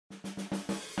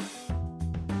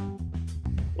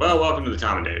Well, welcome to the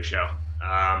Tom and Dave Show.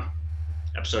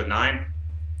 Episode 9,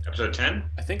 episode 10.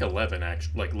 I think 11,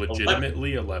 actually. Like, 11.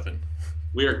 legitimately 11.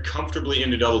 We are comfortably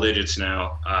into double digits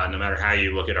now, no matter how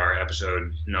you look at our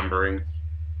episode numbering.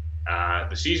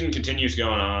 The season continues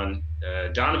going on.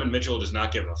 Donovan Mitchell does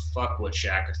not give a fuck what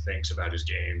Shaq thinks about his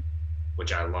game,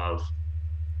 which I love.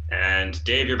 And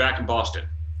Dave, you're back in Boston.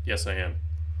 Yes, I am.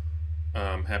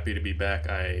 Happy to be back.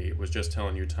 I was just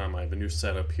telling you, Tom, I have a new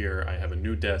setup here. I have a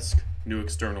new desk, new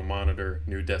external monitor,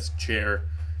 new desk chair.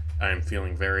 I'm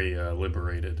feeling very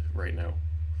liberated right now.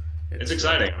 It's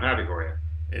exciting. I'm happy for you.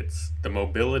 It's the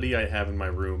mobility I have in my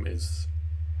room it's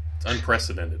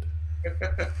unprecedented.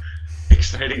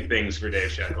 Exciting things for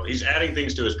Dave Shekel. He's adding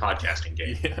things to his podcasting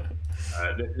game.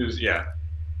 Yeah.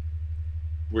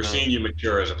 We're seeing you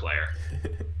mature as a player.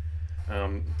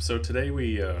 So today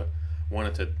we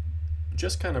wanted to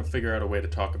just kind of figure out a way to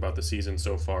talk about the season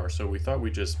so far. So we thought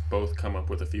we'd just both come up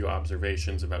with a few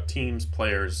observations about teams,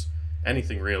 players,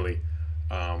 anything really,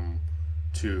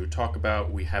 to talk about.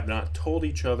 We have not told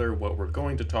each other what we're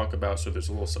going to talk about, so there's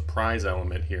a little surprise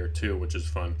element here too, which is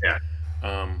fun. Yeah.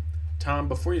 Tom,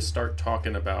 before you start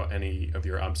talking about any of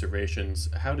your observations,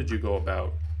 how did you go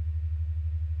about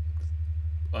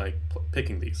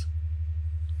picking these?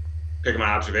 Picking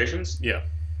my observations? Yeah.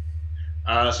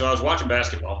 So I was watching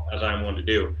basketball, as I'm one to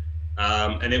do,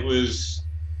 and it was,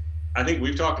 I think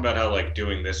we've talked about how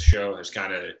doing this show has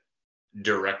kind of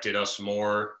directed us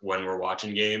more when we're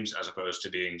watching games, as opposed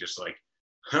to being just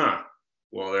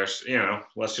well, there's,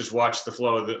 let's just watch the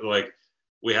flow of the,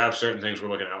 we have certain things we're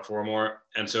looking out for more.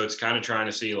 And so it's kind of trying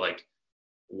to see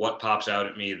what pops out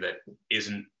at me that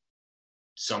isn't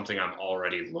something I'm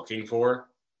already looking for.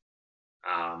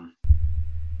 I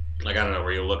don't know,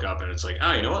 where you look up and it's you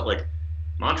know what?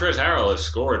 Montrezl Harrell has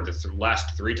scored the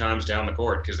last 3 times down the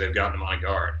court because they've gotten him on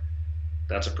guard.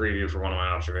 That's a preview for one of my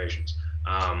observations.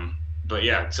 But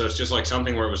yeah, so it's just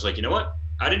something where it was you know what?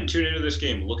 I didn't tune into this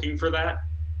game looking for that.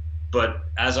 But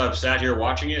as I've sat here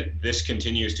watching it, this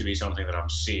continues to be something that I'm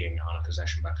seeing on a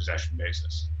possession-by-possession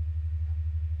basis.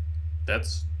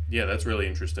 That's really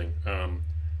interesting. How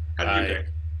did you pick?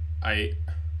 I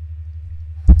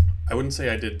wouldn't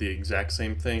say I did the exact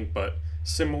same thing, but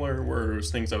similar were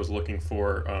things I was looking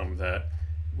for that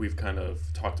we've kind of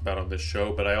talked about on this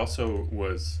show. But I also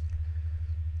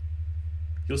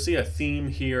you'll see a theme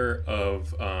here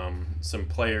of some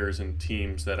players and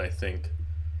teams that I think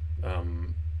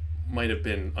might have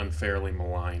been unfairly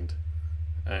maligned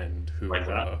and who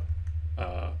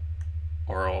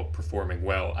are all performing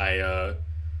well.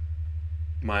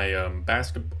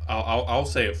 I'll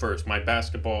say it first. My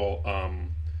basketball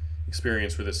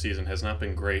experience for this season has not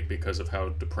been great because of how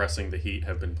depressing the Heat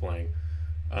have been playing.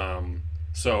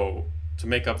 So to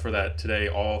make up for that, today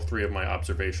all 3 of my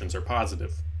observations are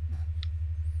positive.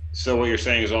 So what you're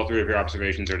saying is all 3 of your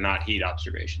observations are not Heat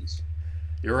observations.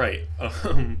 You're right.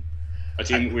 A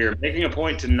team we are making a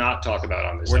point to not talk about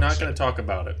on this We're episode. not going to talk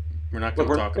about it. We're not going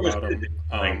to talk about them.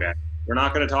 We're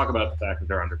not going to talk about the fact that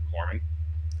they're underperforming.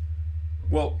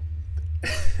 Well,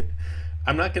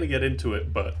 I'm not going to get into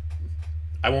it, but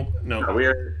I won't. No,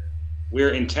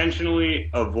 we're intentionally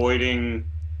avoiding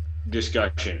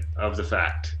discussion of the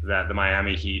fact that the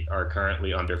Miami Heat are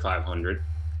currently under 500,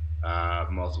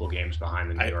 multiple games behind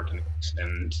the New York Knicks,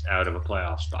 and out of a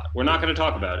playoff spot. We're not going to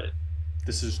talk about it.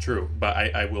 This is true, but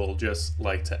I will just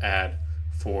like to add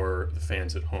for the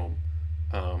fans at home,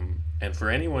 and for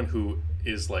anyone who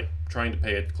is trying to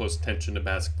pay close attention to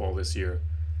basketball this year,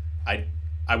 I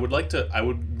would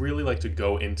really like to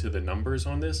go into the numbers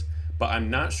on this, but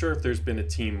I'm not sure if there's been a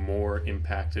team more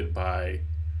impacted by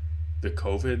the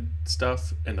COVID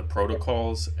stuff and the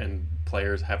protocols and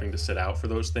players having to sit out for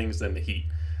those things than the Heat.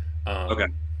 Okay.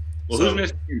 Well, who's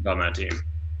missed games on that team?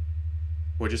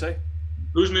 What'd you say?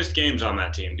 Who's missed games on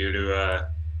that team due to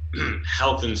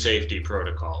health and safety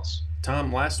protocols?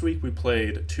 Tom, last week we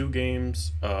played 2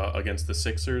 games against the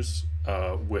Sixers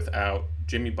without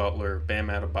Jimmy Butler, Bam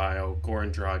Adebayo,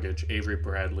 Goran Dragic, Avery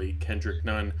Bradley, Kendrick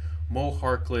Nunn, Mo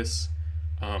Harkless,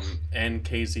 and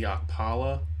KZ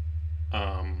Okpala.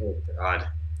 Oh, God.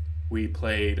 We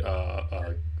played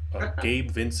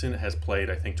Gabe Vincent has played,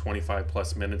 I think,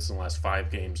 25-plus minutes in the last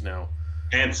 5 games now.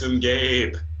 Handsome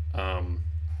Gabe.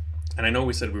 And I know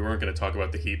we said we weren't going to talk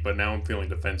about the Heat, but now I'm feeling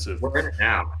defensive. We're in it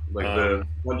now. The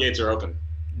floodgates are open.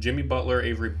 Jimmy Butler,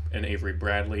 Avery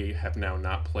Bradley have now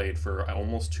not played for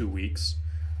almost 2 weeks.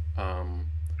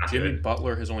 Jimmy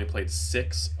Butler has only played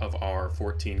 6 of our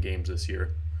 14 games this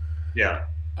year. Yeah.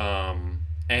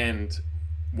 And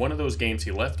one of those games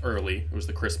he left early. It was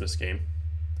the Christmas game.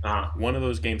 One of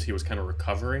those games he was kind of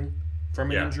recovering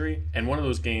from an injury, and one of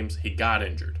those games he got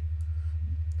injured.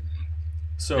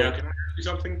 So, Now, can I ask you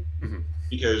something? mhm,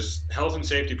 Because health and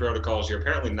safety protocols, you're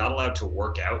apparently not allowed to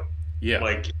work out yeah,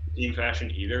 like team fashion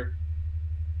either.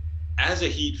 As a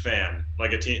Heat fan,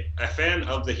 like a fan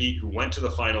of the Heat who went to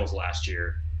the finals last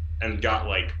year and got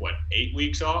like what 8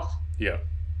 weeks off, yeah.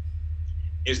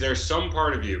 is there some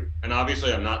part of you? And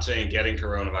obviously, I'm not saying getting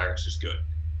coronavirus is good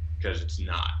because it's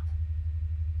not.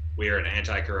 We are an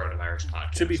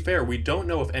anti-coronavirus To be podcast, fair, we don't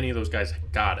know if any of those guys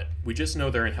got it. We just know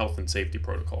they're in health and safety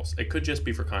protocols. It could just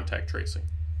be for contact tracing.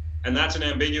 and that's an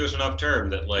ambiguous enough term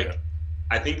that Yeah, like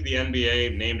I think the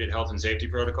NBA named it health and safety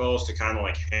protocols to kind of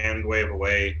like hand wave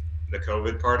away the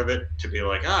COVID part of it to be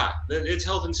like, it's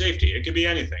health and safety. It could be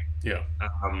anything. yeah.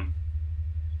 Um,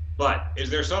 but is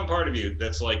there some part of you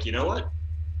that's like, you know what?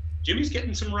 Jimmy's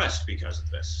getting some rest because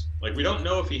of this. Like, we don't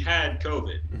know if he had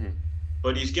COVID, Hmm.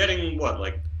 but he's getting what,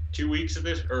 like 2 weeks of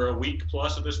this, or a week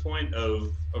plus at this point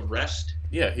of rest.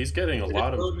 Yeah, Management. he's getting a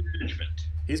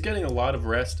lot of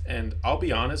rest, and I'll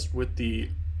be honest with the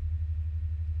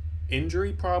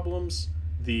injury problems,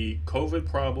 the COVID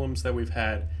problems that we've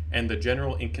had, and the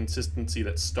general inconsistency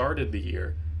that started the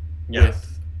year Yeah.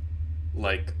 with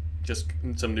like just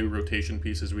some new rotation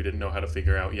pieces we didn't know how to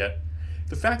figure out yet.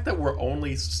 The fact that we're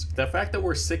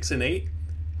 6-8,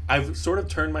 I've sort of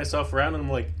turned myself around and I'm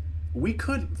like, we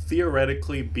could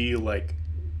theoretically be like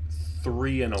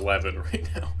 3-11 right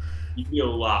now. You'd be a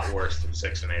lot worse than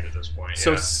 6-8 at this point.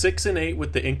 So Yeah. 6-8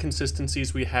 with the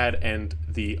inconsistencies we had and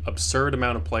the absurd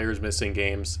amount of players missing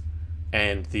games,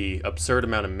 and the absurd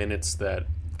amount of minutes that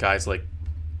guys like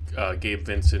Gabe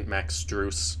Vincent, Max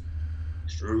Strus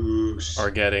Struce.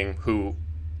 are getting, who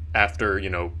after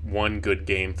one good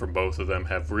game from both of them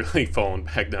have really fallen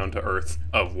back down to earth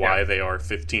of why Yeah. they are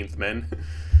 15th men.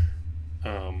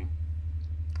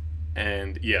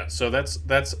 And yeah, so that's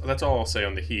all I'll say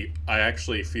on the Heat. I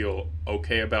actually feel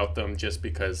okay about them just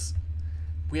because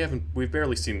we've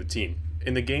barely seen the team.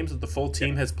 In the games that the full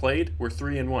team has played, we're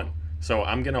 3-1. So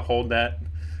I'm gonna hold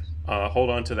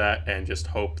on to that, and just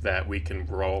hope that we can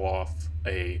roll off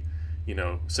a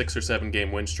 6 or 7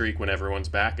 game win streak when everyone's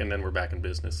back, and then we're back in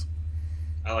business.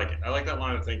 I like it. I like that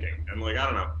line of thinking. And like, I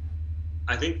don't know.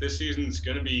 I think this season's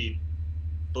going to be,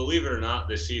 believe it or not,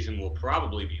 this season will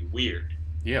probably be weird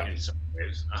Yeah, in some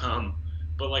ways.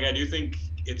 But like, I do think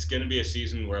it's going to be a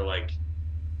season where like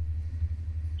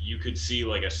you could see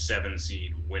like a 7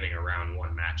 seed winning a round 1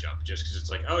 matchup just because it's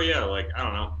like, oh yeah, like I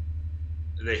don't know.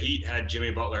 The Heat had Jimmy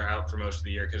Butler out for most of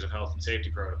the year because of health and safety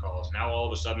protocols. Now all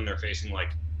of a sudden they're facing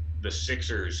like the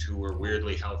Sixers, who were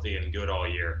weirdly healthy and good all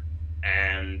year,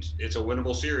 and it's a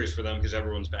winnable series for them because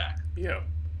everyone's back. yeah,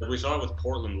 Like we saw it with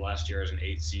Portland last year as an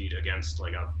 8 seed against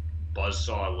like a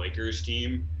buzzsaw Lakers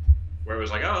team, where it was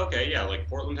like, oh, okay, yeah, like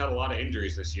Portland had a lot of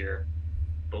injuries this year,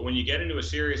 but when you get into a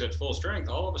series at full strength,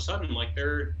 all of a sudden, like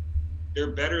they're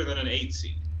better than an 8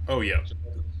 seed. oh yeah. So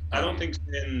I don't think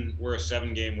we're a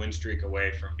 7-game win streak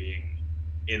away from being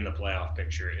in the playoff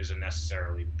picture is a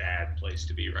necessarily bad place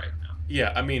to be right now.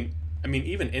 Yeah, I mean,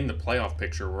 even in the playoff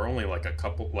picture, we're only like a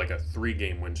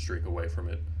 3-game win streak away from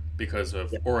it because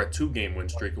of, Yeah. or a 2-game win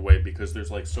streak away, because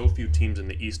there's like so few teams in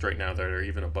the East right now that are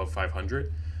even above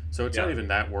 500. So it's not Yeah. even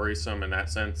that worrisome in that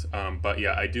sense. But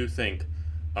yeah, I do think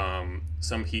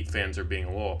some Heat fans are being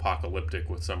a little apocalyptic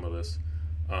with some of this.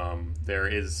 There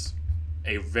is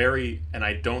and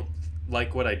I don't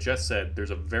like what I just said.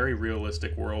 There's a very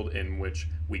realistic world in which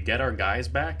we get our guys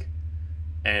back,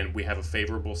 and we have a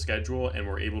favorable schedule, and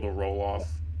we're able to roll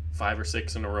off 5 or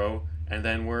 6 in a row, and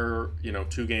then we're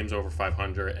 2 games over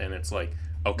 500, and it's like,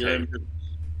 okay,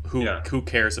 who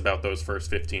cares about those first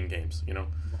 15 games?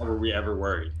 Were we ever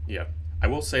worried? Yeah. I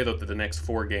will say though that the next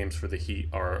 4 games for the Heat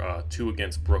are 2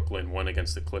 against Brooklyn, 1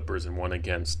 against the Clippers, and 1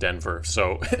 against Denver.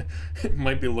 So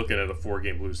might be looking at a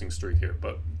 4-game losing streak here,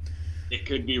 but It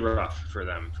could be rough for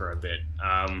them for a bit.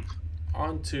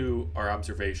 on to our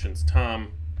observations.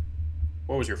 Tom,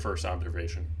 what was your first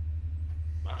observation?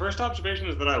 My first observation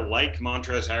is that I like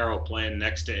Montrezl Harrell playing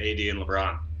next to AD and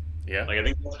LeBron. Yeah. Like I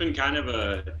think that's been kind of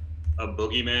a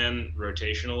boogeyman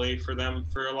rotationally for them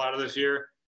for a lot of this year.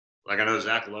 Like I know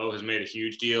Zach Lowe has made a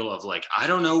huge deal of like, I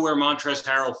don't know where Montrezl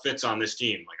Harrell fits on this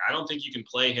team. Like I don't think you can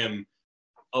play him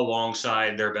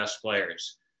alongside their best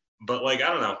players. But like, I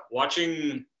don't know,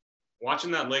 watching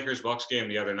that Lakers Bucks game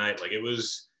the other night, like it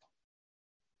was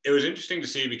interesting to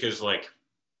see because like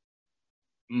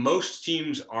most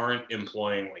teams aren't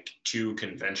employing like 2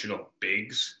 conventional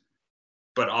bigs,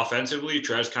 but offensively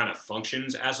Trez kind of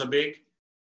functions as a big.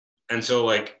 And so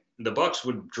like the Bucks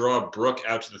would draw Brook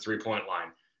out to the 3-point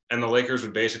line, and the Lakers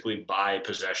would basically buy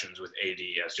possessions with AD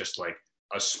as just like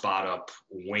a spot up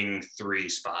wing 3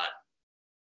 spot.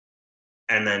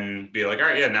 and then be like, all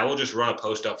right, yeah, now we'll just run a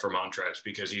post up for Montrez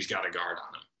because he's got a guard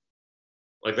on him.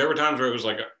 Like there were times where it was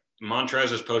like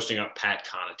Montrez is posting up Pat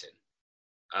Connaughton.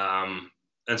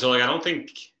 And so like I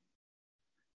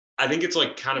think it's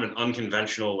like kind of an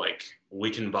unconventional, like we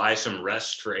can buy some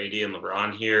rest for AD and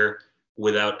LeBron here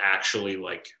without actually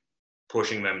like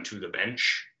pushing them to the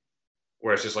bench.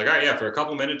 Where it's just like, all right, yeah, for a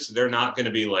couple minutes, they're not going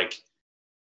to be like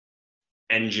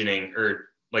engineering or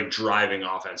like driving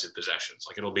offensive possessions.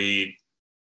 Like it'll be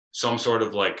some sort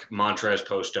of like Montrez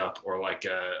post up or like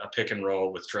a pick and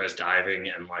roll with Trez diving,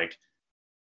 and like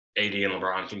AD and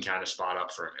LeBron can kind of spot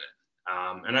up for a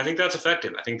minute. And I think that's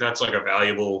effective. I think that's like a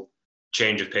valuable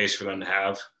change of pace for them to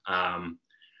have.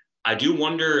 I do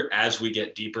wonder as we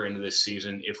get deeper into this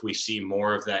season if we see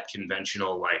more of that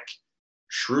conventional like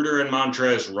Schroeder and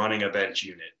Montrez running a bench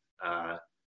unit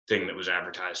thing that was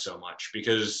advertised so much,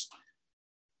 because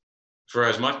for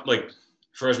as much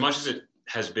as it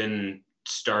has been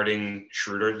starting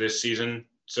Schroeder this season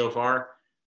so far,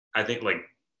 I think like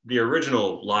the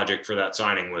original logic for that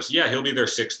signing was, yeah, he'll be their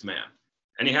sixth man,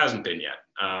 and he hasn't been yet.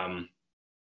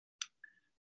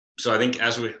 So I think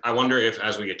I wonder if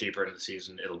as we get deeper into the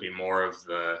season, it'll be more of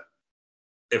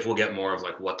if we'll get more of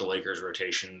like what the Lakers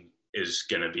rotation is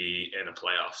going to be in a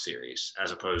playoff series,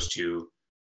 as opposed to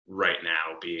right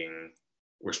now being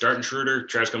we're starting Schroeder,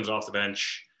 Trez comes off the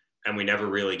bench, and we never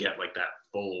really get like that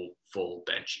full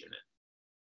bench unit.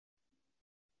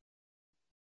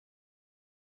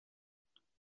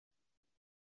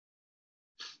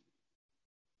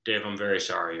 Dave, I'm very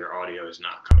sorry. Your audio is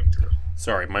not coming through.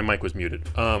 Sorry, my mic was muted.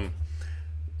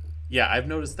 Yeah, I've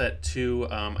noticed that too.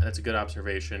 That's a good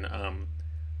observation.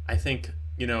 I think,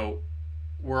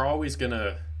 we're always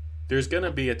there's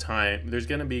gonna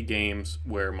be games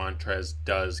where Montrez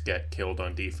does get killed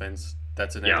on defense.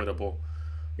 That's inevitable.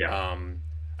 Yeah.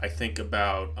 I think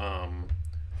about a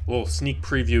little sneak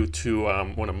preview to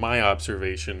one of my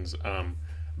observations.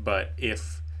 But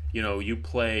if you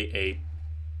play a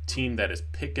team that is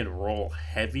pick and roll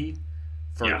heavy,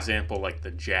 for example, like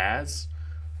the Jazz,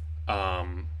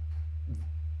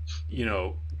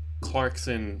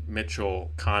 Clarkson,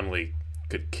 Mitchell, Conley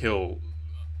could kill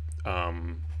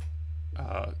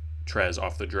Trez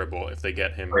off the dribble if they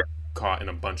get him caught in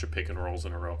a bunch of pick and rolls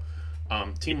in a row.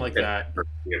 Team like that could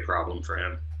be a problem for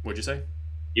him. What'd you say?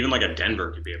 Even like a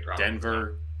Denver could be a problem.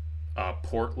 Denver,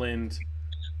 Portland,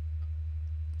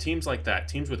 teams like that,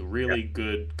 teams with really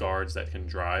good guards that can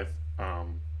drive,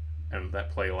 and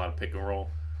that play a lot of pick and roll,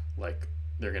 like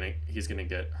he's gonna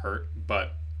get hurt.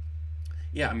 But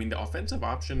yeah, I mean the offensive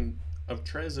option of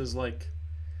Trez is like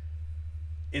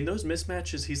in those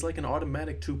mismatches, he's like an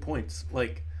automatic 2 points.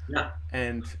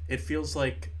 And it feels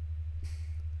like,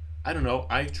 I don't know,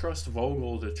 I trust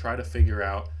Vogel to try to figure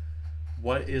out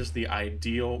what is the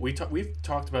ideal. We've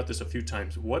talked about this a few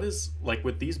times. What is, like,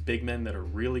 with these big men that are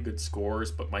really good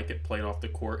scorers but might get played off the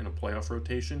court in a playoff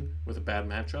rotation with a bad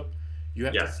matchup, you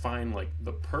have to find like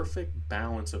the perfect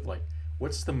balance of like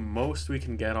what's the most we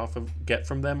can get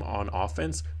from them on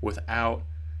offense without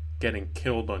getting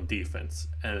killed on defense,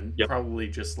 and probably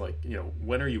just like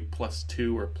when are you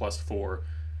 +2 or +4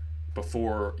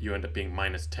 before you end up being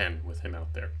 -10 with him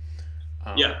out there.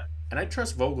 And I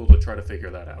trust Vogel to try to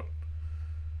figure that out,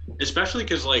 especially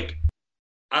because like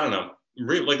I don't know,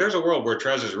 like there's a world where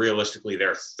Trez is realistically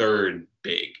their third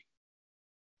big,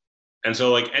 and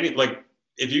so like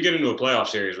if you get into a playoff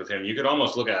series with him, you could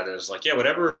almost look at it as like,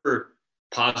 whatever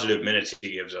positive minutes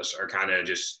he gives us are kind of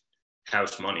just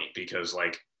house money, because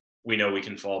like we know we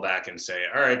can fall back and say,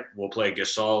 all right, we'll play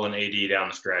Gasol and AD down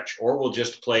the stretch, or we'll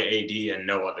just play AD and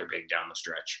no other big down the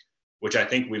stretch, which I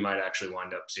think we might actually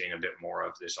wind up seeing a bit more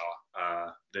of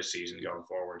this season going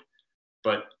forward.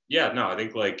 But I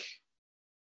think like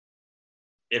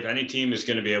if any team is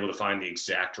going to be able to find the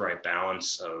exact right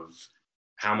balance of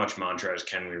how much Montrez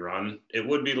can we run, it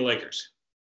would be the Lakers.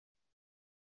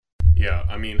 Yeah,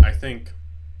 I mean, I think,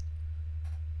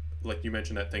 like you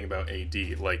mentioned that thing about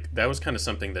AD, like that was kind of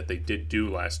something that they did do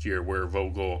last year, where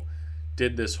Vogel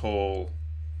did this whole,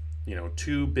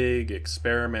 too big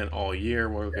experiment all year.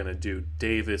 We're going to do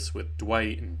Davis with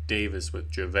Dwight and Davis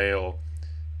with JaVale,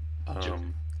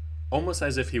 almost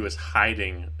as if he was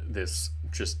hiding this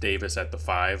just Davis at the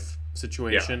 5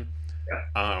 situation.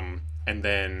 And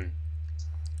then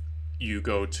you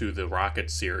go to the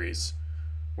Rockets series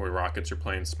where Rockets are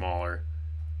playing smaller.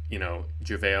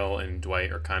 JaVale and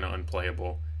Dwight are kind of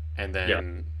unplayable, and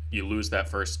then you lose that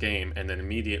first game, and then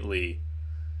immediately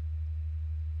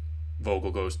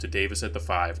Vogel goes to Davis at the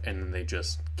 5, and then they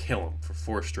just kill him for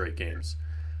 4 straight games.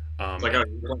 It's like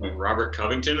Robert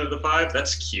Covington at the 5.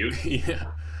 That's cute.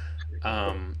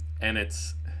 And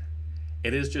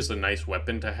it is just a nice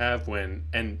weapon to have when,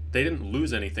 and they didn't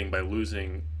lose anything by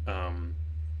losing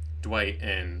Dwight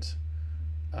and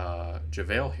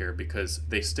JaVale here, because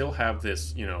they still have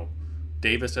this,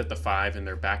 Davis at the 5 in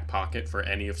their back pocket for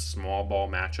any of small ball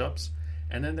matchups,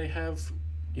 and then they have,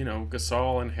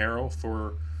 Gasol and Harrell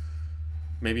for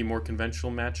maybe more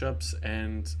conventional matchups,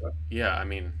 and yeah, I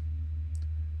mean,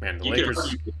 man, the Lakers. Could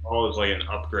argue Gasol is like an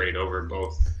upgrade over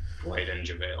both Dwight and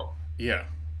JaVale. Yeah,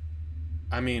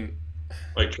 I mean,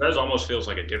 like Trez almost feels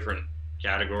like a different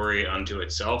category unto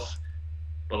itself.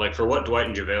 But like for what Dwight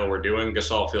and JaVale were doing,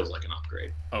 Gasol feels like an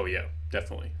upgrade. Oh yeah,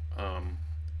 definitely.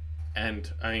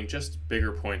 And I mean, just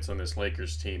bigger points on this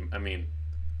Lakers team. I mean,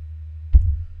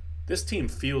 this team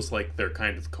feels like they're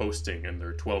kind of coasting, and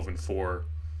they're 12-4.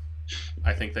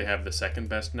 I think they have the second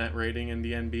best net rating in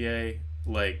the NBA.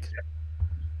 Like,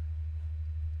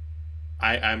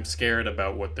 I'm scared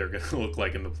about what they're going to look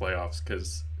like in the playoffs,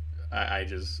 because I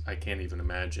can't even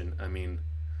imagine. I mean,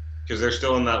 because they're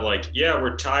still in that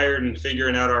we're tired and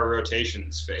figuring out our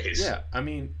rotations phase. Yeah, I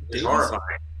mean, it's horrifying.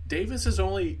 Davis is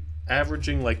only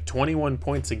averaging 21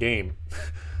 points a game,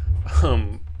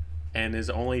 and is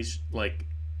only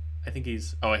I think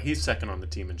he's second on the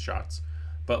team in shots,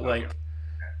 but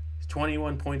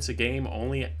 21 points a game,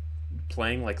 only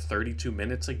playing 32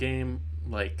 minutes a game.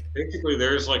 Basically,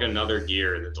 there's another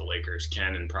gear that the Lakers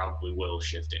can and probably will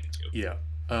shift into. Yeah.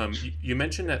 You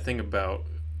mentioned that thing about,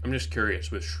 I'm just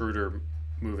curious, with Schroeder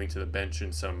moving to the bench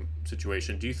in some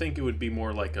situation, do you think it would be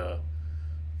more like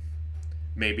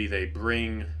maybe they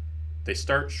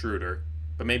start Schroeder,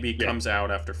 but maybe he comes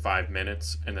out after 5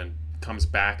 minutes and then comes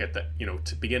back at the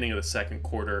beginning of the second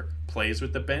quarter, plays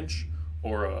with the bench,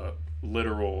 or a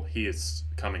literal he is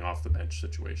coming off the bench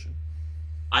situation?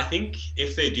 I think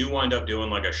if they do wind up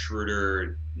doing a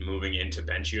Schroeder moving into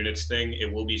bench units thing,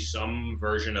 it will be some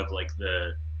version of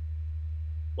a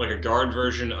guard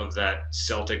version of that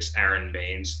Celtics Aaron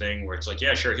Baines thing, where it's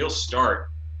yeah, sure, he'll start,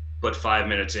 but 5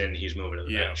 minutes in, he's moving to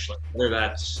the bench. Whether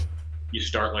that's you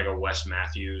start a Wes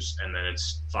Matthews and then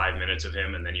it's 5 minutes of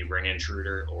him and then you bring in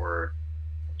Schroeder, or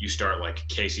you start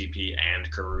KCP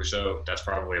and Caruso. That's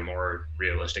probably a more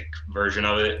realistic version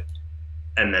of it.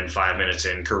 And then 5 minutes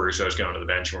in, Caruso's going to the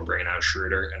bench and we're bringing out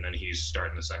Schroeder, and then he's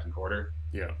starting the second quarter.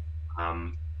 Yeah.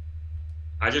 I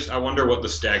wonder what the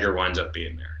stagger winds up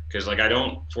being there. Because, I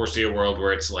don't foresee a world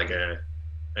where it's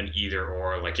an either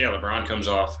or. LeBron comes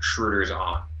off, Schroeder's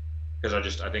on.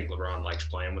 Because I think LeBron likes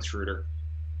playing with Schroeder.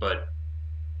 But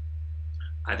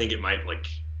I think it might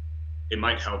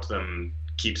help them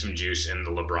keep some juice in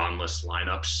the LeBron-less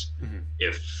lineups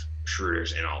if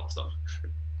Schroeder's in all of them.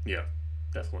 Yeah,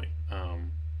 definitely.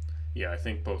 I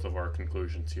think both of our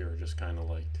conclusions here are just kind of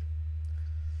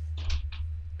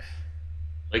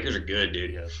Lakers are good,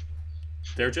 dude. Yeah.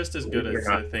 They're just as good as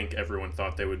I think everyone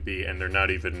thought they would be, and they're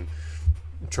not even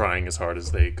trying as hard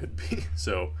as they could be.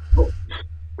 So what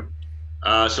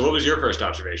was your first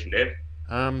observation, Dave?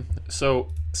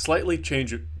 So slight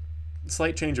change of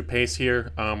pace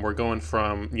here. We're going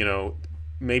from,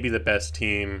 maybe the best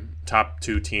team, top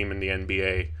 2 team in the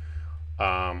NBA,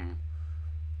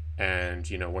 and,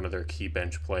 one of their key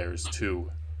bench players,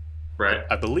 to, right,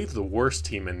 I believe, the worst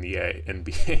team in the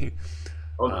NBA.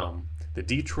 Oh, no. The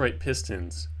Detroit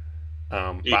Pistons.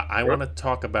 But I want to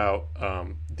talk about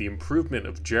the improvement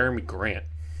of Jeremy Grant.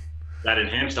 That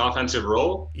enhanced offensive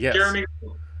role? Yes. Jeremy?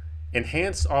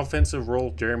 Enhanced offensive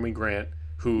role, Jeremy Grant,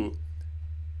 who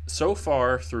so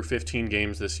far through 15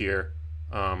 games this year,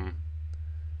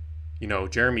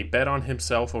 Jeremy bet on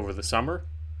himself over the summer.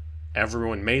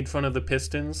 Everyone made fun of the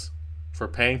Pistons for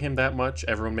paying him that much.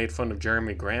 Everyone made fun of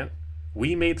Jeremy Grant.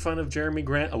 We made fun of Jeremy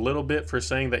Grant a little bit for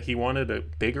saying that he wanted a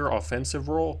bigger offensive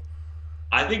role.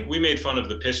 I think we made fun of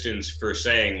the Pistons for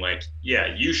saying,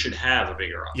 you should have a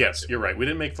bigger offensive. Yes, you're right. We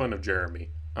didn't make fun of Jeremy.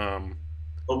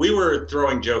 But we were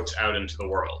throwing jokes out into the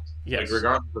world. Yes.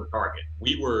 Regardless of the target.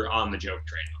 We were on the joke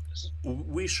train on this.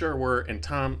 We sure were. And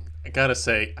Tom, I got to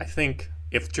say, I think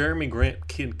if Jeremy Grant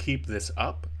can keep this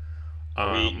up,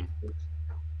 I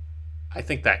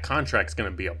think that contract's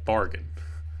going to be a bargain.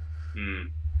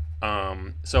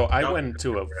 So I went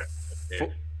to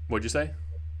what'd you say?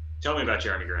 Tell me about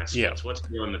Jeremy Grant's skills. Yeah. What's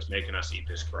the one that's making us eat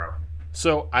this crow?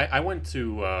 So I went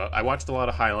to I watched a lot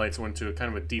of highlights, went to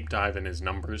kind of a deep dive in his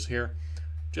numbers here.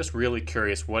 Just really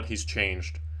curious what he's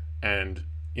changed. And,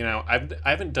 I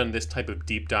haven't done this type of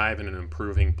deep dive in an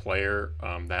improving player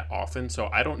that often, so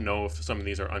I don't know if some of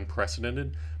these are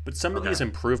unprecedented, but some of these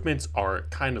improvements are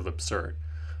kind of absurd.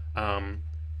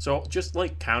 So just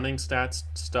counting stats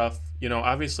stuff,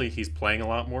 obviously he's playing a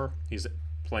lot more. He's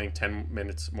playing 10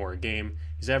 minutes more a game.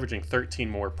 He's averaging 13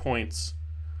 more points,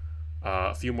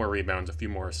 a few more rebounds, a few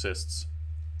more assists.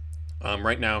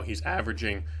 Right now, he's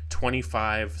averaging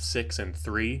 25, 6, and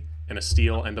 3, and a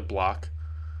steal and a block.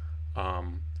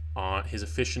 His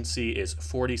efficiency is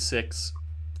 46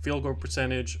 field goal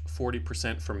percentage,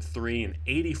 40% from 3, and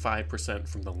 85%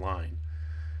 from the line.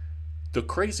 The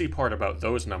crazy part about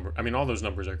those numbers, I mean, all those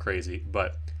numbers are crazy,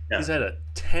 but he's had a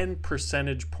 10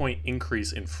 percentage point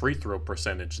increase in free throw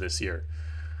percentage this year.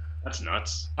 That's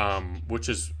nuts. Which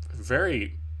is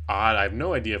very odd. I have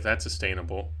no idea if that's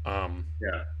sustainable.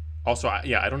 Also,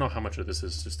 I don't know how much of this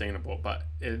is sustainable, but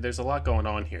there's a lot going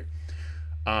on here.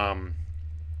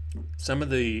 Some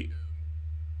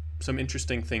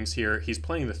interesting things here. He's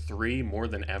playing the 3 more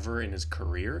than ever in his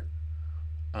career.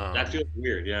 That feels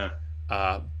weird, yeah.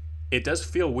 It does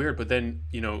feel weird, but then,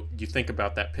 you think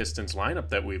about that Pistons lineup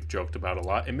that we've joked about a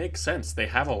lot. It makes sense. They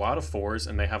have a lot of 4s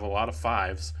and they have a lot of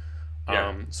 5s.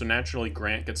 So naturally,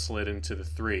 Grant gets slid into the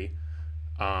 3.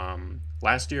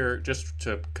 Last year, just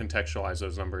to contextualize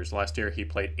those numbers, last year he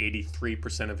played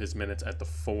 83% of his minutes at the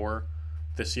 4.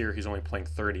 This year he's only playing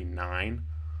 39.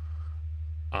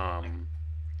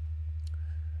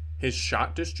 His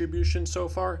shot distribution so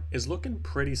far is looking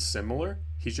pretty similar.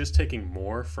 He's just taking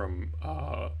more from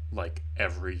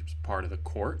every part of the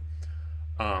court.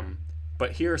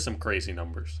 But here are some crazy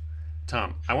numbers.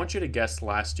 Tom, I want you to guess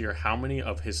last year how many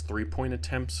of his 3-point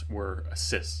attempts were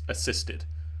assisted.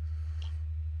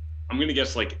 I'm going to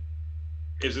guess,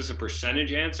 is this a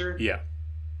percentage answer? Yeah.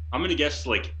 I'm going to guess,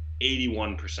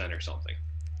 81% or something.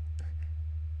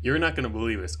 You're not going to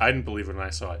believe this. I didn't believe it when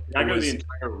I saw it. I go the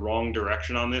entire wrong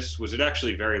direction on this. Was it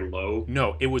actually very low?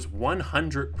 No, it was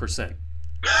 100%.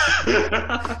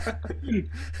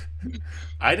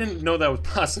 I didn't know that was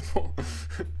possible.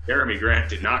 Jeremy Grant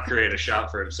did not create a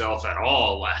shot for himself at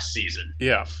all last season.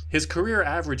 Yeah. His career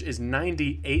average is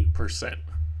 98%.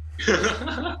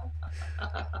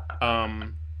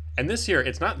 And this year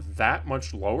it's not that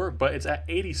much lower, but it's at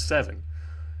 87,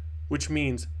 which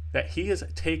means that he is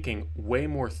taking way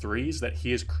more threes that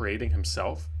he is creating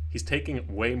himself. He's taking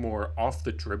way more off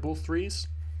the dribble threes.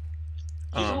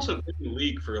 He's also been in the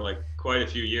league for quite a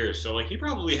few years, so he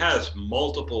probably has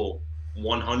multiple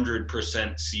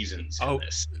 100% seasons in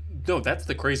this. No, that's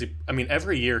the crazy. I mean,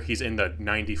 every year he's in the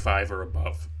 95 or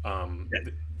above.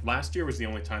 Last year was the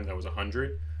only time that was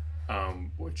 100,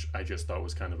 which I just thought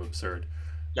was kind of absurd.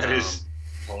 That is,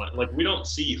 we don't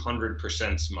see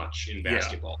 100% much in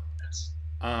basketball.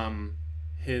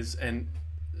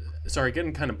 Sorry,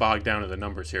 getting kind of bogged down in the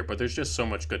numbers here, but there's just so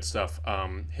much good stuff.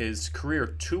 His career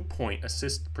 2-point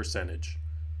assist percentage,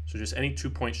 so just any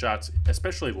 2-point shots,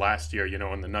 especially last year,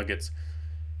 in the Nuggets,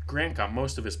 Grant got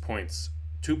most of his points,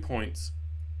 2 points,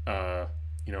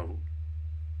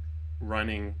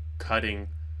 running, cutting,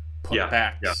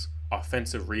 putbacks,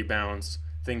 offensive rebounds,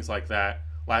 things like that.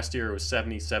 Last year it was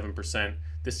 77%.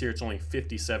 This year it's only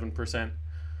 57%.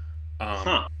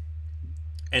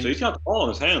 And so he's got the ball in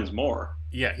his hands more.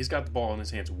 Yeah, he's got the ball in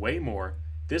his hands way more.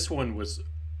 This one was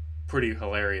pretty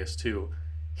hilarious, too.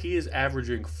 He is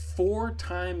averaging 4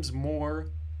 times more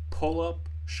pull-up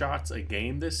shots a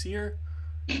game this year.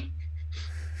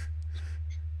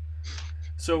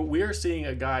 So we are seeing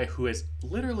a guy who has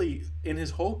literally, in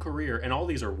his whole career, and all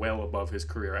these are well above his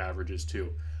career averages,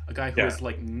 too, a guy who has,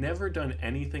 never done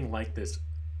anything like this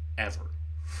ever.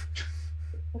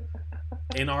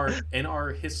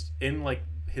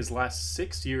 His last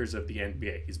 6 years of the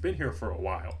NBA. He's been here for a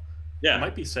while. Yeah. It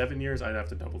might be 7 years. I'd have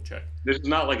to double check. This is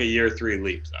not a year 3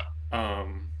 leap, though.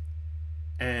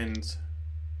 And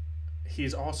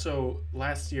he's also,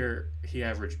 last year, he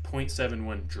averaged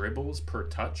 0.71 dribbles per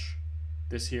touch.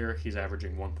 This year, he's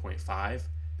averaging 1.5.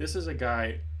 This is a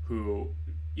guy who,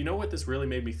 you know what this really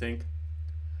made me think?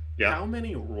 Yeah. How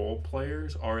many role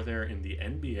players are there in the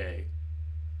NBA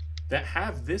that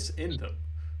have this in them?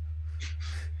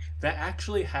 That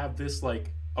actually have this,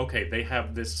 they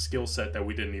have this skill set that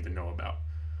we didn't even know about.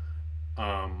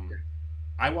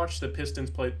 I watched the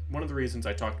Pistons play. One of the reasons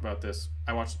I talked about this,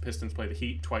 I watched the Pistons play the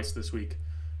Heat twice this week.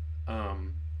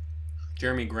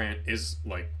 Jeremy Grant is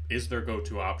their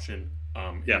go-to option.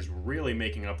 He's really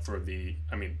making up for the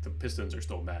Pistons are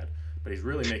still bad, but he's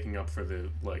really making up for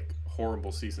the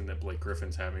horrible season that Blake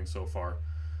Griffin's having so far.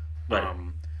 Right.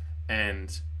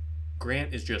 And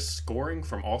Grant is just scoring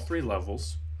from all 3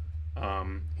 levels.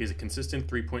 He's a consistent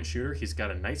 3-point shooter. He's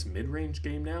got a nice mid-range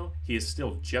game now. He is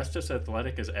still just as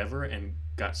athletic as ever and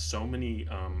got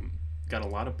got a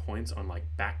lot of points on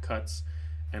back cuts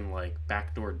and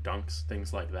backdoor dunks,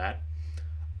 things like that.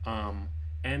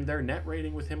 And their net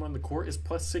rating with him on the court is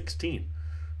plus 16.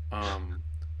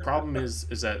 Problem is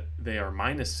that they are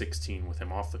minus 16 with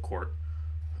him off the court.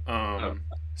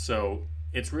 So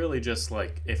it's really just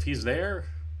if he's there,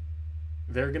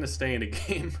 they're gonna stay in a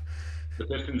game. The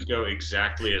Pistons go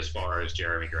exactly as far as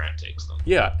Jeremy Grant takes them.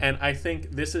 Yeah, and I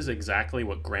think this is exactly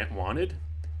what Grant wanted,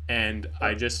 and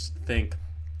I just think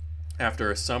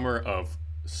after a summer of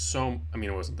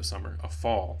it wasn't the summer, a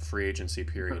fall free agency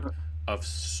period of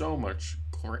so much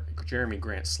Jeremy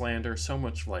Grant slander, so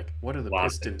much like, what are the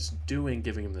Pistons doing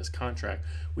giving him this contract?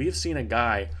 We have seen a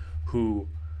guy who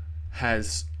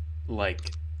has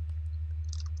like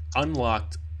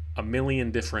unlocked a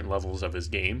million different levels of his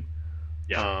game.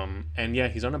 Yeah. And yeah,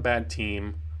 he's on a bad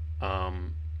team.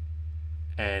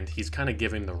 And he's kind of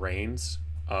giving the reins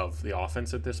of the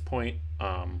offense at this point.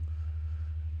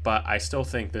 But I still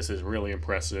think this is really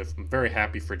impressive. I'm very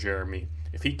happy for Jeremy.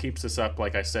 If he keeps this up,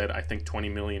 like I said, I think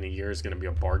 $20 million a year is going to be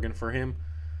a bargain for him,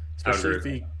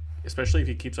 especially if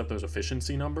he keeps up those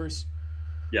efficiency numbers.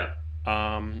 Yeah.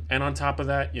 And on top of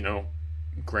that,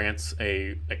 Grant's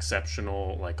a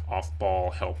exceptional like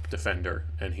off-ball help defender,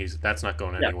 and that's not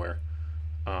going anywhere.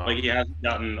 He hasn't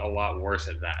gotten a lot worse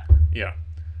at that. Yeah.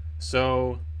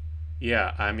 So,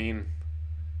 yeah, I mean,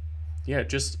 yeah,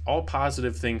 just all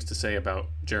positive things to say about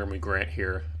Jeremy Grant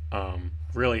here.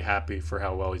 Really happy for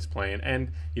how well he's playing.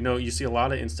 And, you see a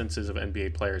lot of instances of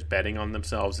NBA players betting on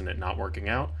themselves and it not working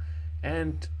out.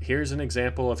 And here's an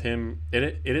example of him.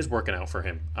 It is working out for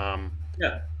him.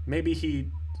 Yeah.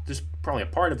 Maybe there's probably a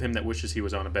part of him that wishes he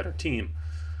was on a better team.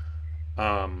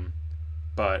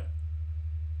 But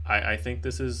I think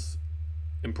this is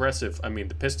impressive. I mean,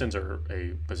 the Pistons are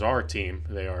a bizarre team.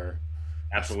 They are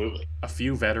absolutely a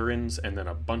few veterans and then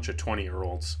a bunch of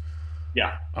 20-year-olds.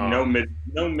 Yeah, no middle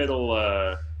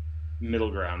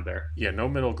ground there. Yeah, no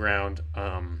middle ground,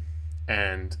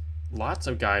 and lots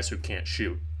of guys who can't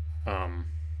shoot.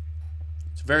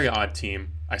 It's a very odd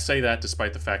team. I say that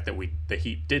despite the fact that the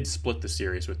Heat did split the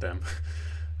series with them,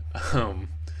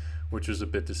 which was a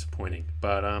bit disappointing.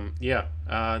 But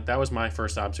that was my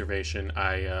first observation.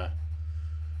 I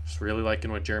just really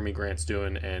liking what Jeremy Grant's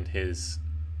doing, and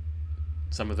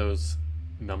some of those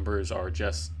numbers are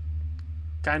just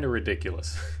kind of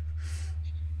ridiculous.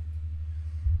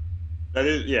 That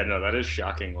is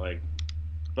shocking.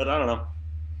 But I don't know.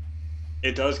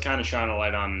 It does kind of shine a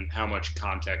light on how much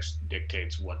context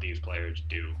dictates what these players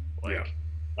do.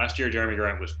 Last year, Jeremy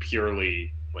Grant was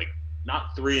purely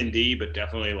not 3-and-D, but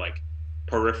definitely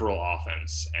peripheral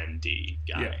offense and D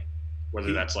guy. Yeah.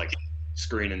 Whether that's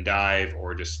screen and dive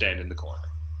or just stand in the corner.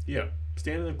 Yeah,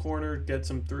 stand in the corner, get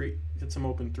some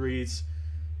open threes.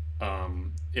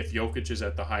 If Jokic is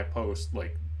at the high post,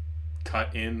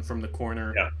 cut in from the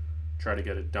corner, try to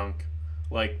get a dunk.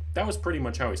 That was pretty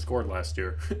much how he scored last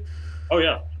year. Oh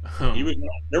yeah,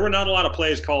 there were not a lot of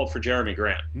plays called for Jeremy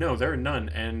Grant. No, there are none,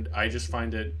 and I just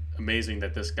find it amazing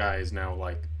that this guy is now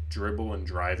dribble and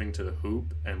driving to the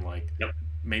hoop and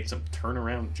made some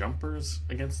turnaround jumpers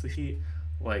against the Heat.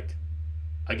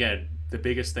 Again, the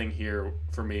biggest thing here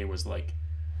for me was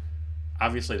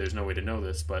obviously there's no way to know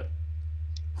this, but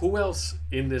who else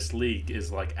in this league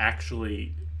is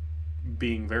actually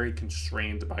being very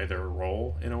constrained by their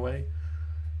role in a way?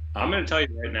 I'm going to tell you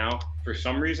right now, for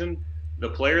some reason, the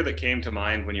player that came to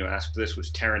mind when you asked this was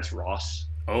Terrence Ross.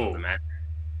 Oh, the Magic.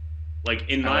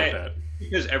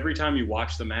 Because every time you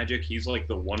watch the Magic, he's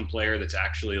the one player that's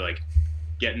actually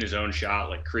getting his own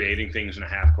shot, creating things in a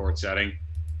half-court setting.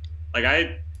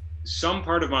 Some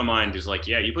part of my mind is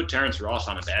you put Terrence Ross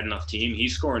on a bad enough team,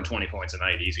 he's scoring 20 points a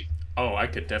night easy. Oh, I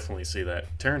could definitely see that.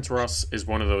 Terrence Ross is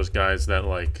one of those guys that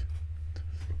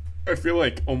I feel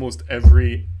almost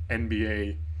every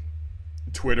NBA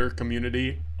Twitter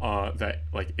community that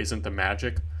isn't the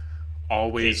Magic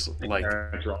always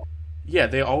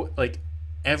they all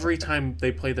every time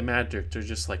they play the Magic they're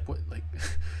just what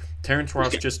Terrence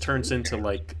Ross just turns into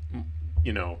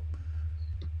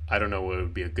I don't know what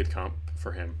would be a good comp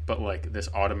for him, but this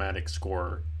automatic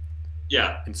scorer.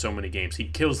 Yeah. In so many games, he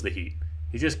kills the Heat.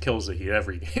 He just kills the Heat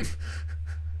every game.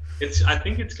 I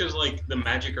think it's because the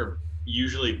Magic are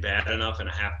usually bad enough in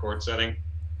a half court setting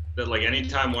that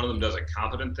anytime one of them does a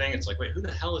competent thing, it's wait, who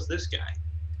the hell is this guy?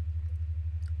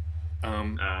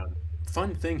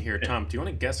 Fun thing here, Tom. Do you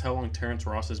want to guess how long Terrence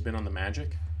Ross has been on the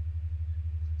Magic?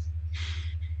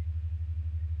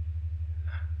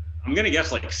 I'm gonna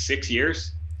guess 6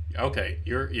 years. Okay,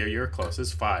 you're close.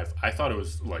 It's 5. I thought it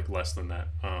was less than that.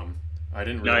 I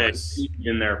didn't realize he's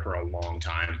been there for a long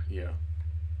time. Yeah,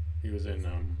 he was in.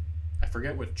 I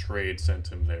forget what trade sent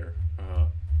him there.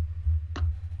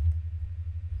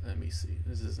 Let me see.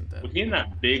 This isn't that. Was he in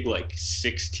that big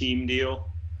 6-team deal?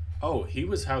 Oh, he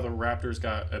was how the Raptors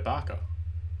got Ibaka.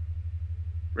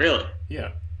 Really?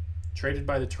 Yeah, traded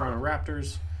by the Toronto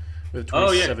Raptors with a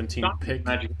 2017 pick.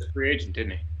 Magic was a free agent,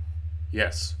 didn't he?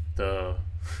 Yes, the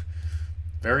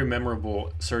very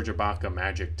memorable Serge Ibaka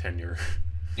Magic tenure.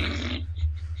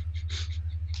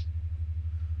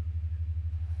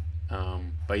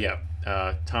 But yeah,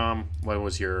 Tom, what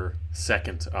was your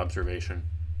second observation?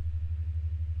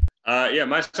 Yeah,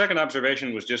 my second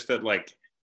observation was just that, like,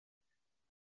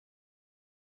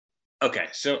 okay,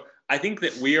 so I think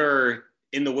that we are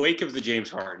in the wake of the James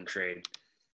Harden trade.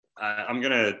 I'm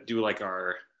gonna do like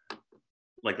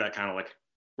that kind of like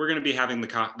we're gonna be having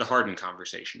the Harden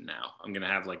conversation now. I'm gonna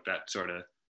have like that sort of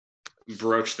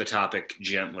broach the topic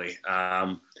gently.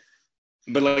 But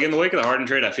like in the wake of the Harden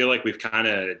trade, I feel like we've kind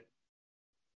of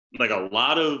like a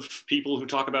lot of people who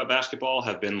talk about basketball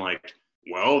have been like,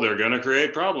 well, they're going to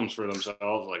create problems for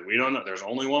themselves. Like, we don't know. There's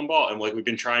only one ball. And like, we've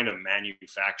been trying to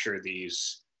manufacture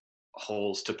these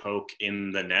holes to poke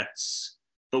in the nets,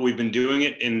 but we've been doing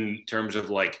it in terms of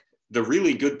like the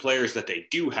really good players that they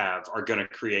do have are going to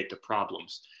create the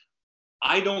problems.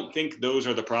 I don't think those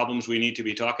are the problems we need to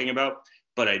be talking about,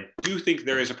 but I do think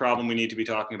there is a problem we need to be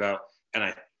talking about. And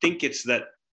I think it's that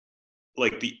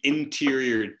like the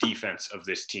interior defense of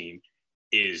this team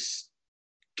is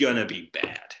gonna be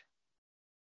bad.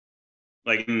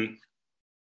 Like in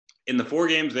the 4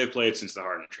 games they've played since the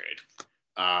Harden trade,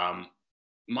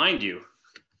 mind you,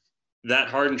 that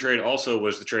Harden trade also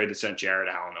was the trade that sent Jarrett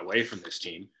Allen away from this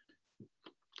team.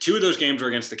 2 of those games were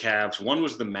against the Cavs. One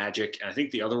was the Magic, and I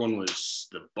think the other one was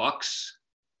the Bucks.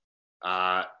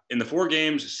 In the 4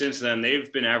 games since then,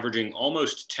 they've been averaging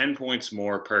almost 10 points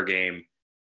more per game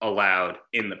allowed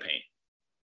in the paint.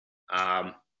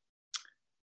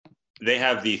 They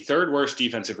have the 3rd worst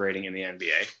defensive rating in the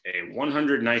NBA, a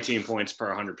 119 points per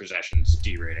 100 possessions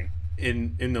D rating.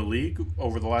 In the league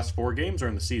over the last 4 games or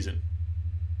in the season?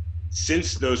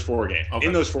 Since those 4 games. Okay.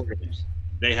 In those 4 games,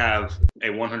 they have a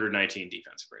 119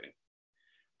 defensive rating.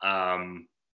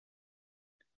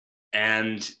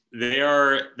 And they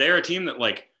are a team that,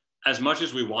 like, as much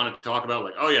as we want to talk about,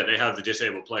 like, oh yeah, they have the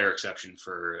disabled player exception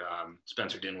for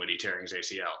Spencer Dinwiddie tearing his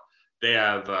ACL. They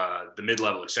have the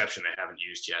mid-level exception they haven't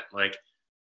used yet. Like,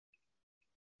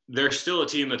 they're still a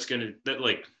team that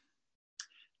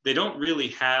they don't really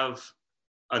have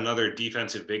another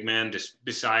defensive big man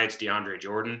besides DeAndre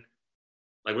Jordan.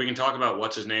 Like, we can talk about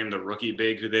what's his name, the rookie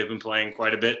big who they've been playing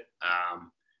quite a bit.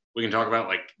 We can talk about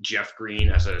like Jeff Green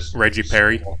as a Reggie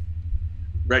Perry.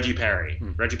 Reggie Perry.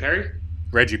 Reggie Perry?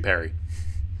 Reggie Perry.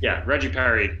 Yeah, Reggie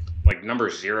Perry, like number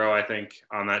 0, I think,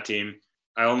 on that team.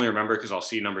 I only remember because I'll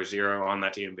see number 0 on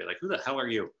that team and be like, who the hell are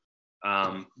you?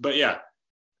 But yeah,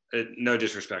 no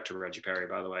disrespect to Reggie Perry,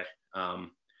 by the way.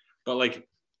 But like,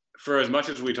 for as much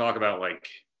as we talk about like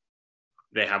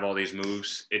they have all these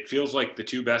moves, it feels like the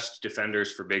 2 best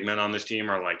defenders for big men on this team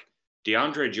are like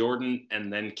DeAndre Jordan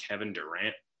and then Kevin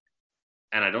Durant.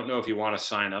 And I don't know if you want to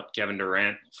sign up Kevin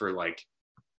Durant for like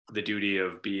the duty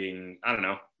of being, I don't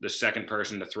know, the second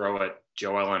person to throw at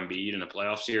Joel Embiid in a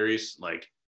playoff series, like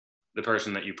the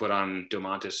person that you put on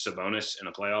Domantas Sabonis in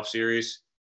a playoff series.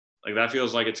 Like, that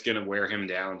feels like it's going to wear him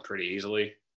down pretty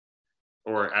easily,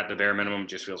 or at the bare minimum,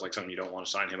 just feels like something you don't want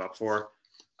to sign him up for.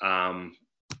 And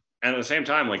at the same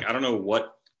time, like, I don't know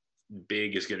what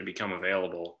big is going to become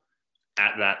available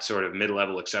at that sort of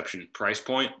mid-level exception price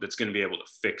point that's going to be able to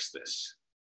fix this.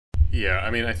 Yeah,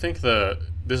 I mean, I think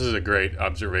this is a great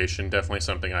observation. Definitely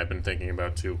something I've been thinking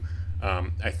about too.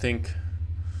 I think,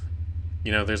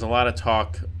 there's a lot of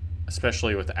talk,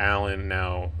 especially with Allen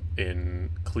now in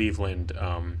Cleveland.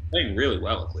 Playing really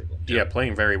well at Cleveland. Yeah,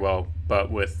 playing very well. But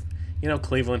with,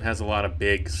 Cleveland has a lot of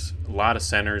bigs, a lot of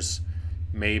centers.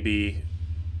 Maybe,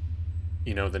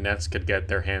 the Nets could get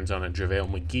their hands on a JaVale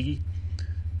McGee.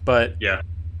 But yeah.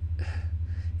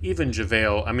 Even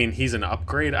JaVale, I mean, he's an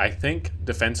upgrade, I think,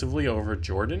 defensively over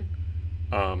Jordan.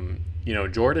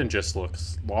 Jordan just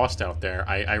looks lost out there.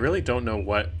 I really don't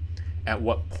know at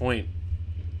what point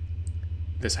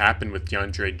this happened with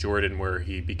DeAndre Jordan, where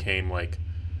he became like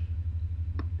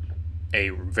a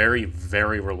very,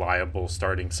 very reliable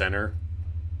starting center.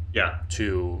 Yeah.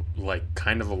 To like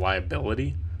kind of a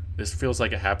liability. This feels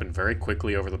like it happened very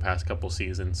quickly over the past couple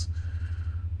seasons.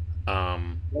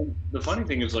 Well, the funny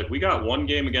thing is, like, we got one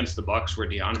game against the Bucks where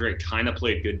DeAndre kind of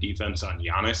played good defense on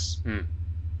Giannis,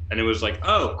 and it was like,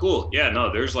 oh, cool, yeah,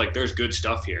 no, there's good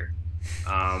stuff here.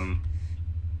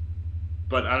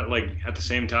 But at the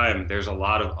same time, there's a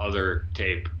lot of other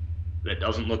tape that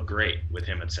doesn't look great with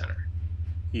him at center.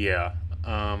 Yeah,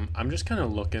 I'm just kind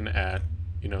of looking at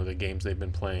the games they've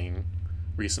been playing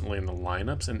recently in the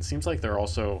lineups, and it seems like they're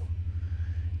also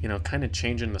kind of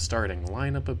changing the starting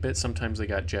lineup a bit. Sometimes they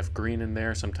got Jeff Green in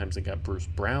there. Sometimes they got Bruce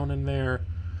Brown in there.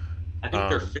 I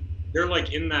think they're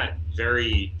like in that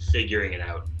very figuring it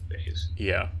out phase.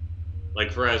 Yeah.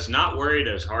 Like for as not worried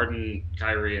as Harden,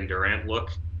 Kyrie, and Durant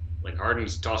look, like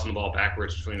Harden's tossing the ball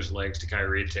backwards between his legs to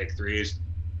Kyrie to take threes.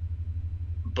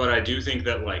 But I do think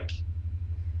that like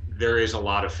there is a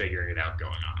lot of figuring it out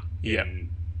going on Yeah.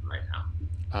 right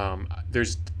now.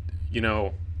 There's, you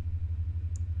know,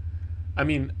 I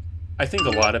mean, I think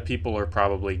a lot of people are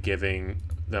probably giving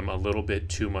them a little bit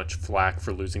too much flack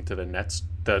for losing to the Nets,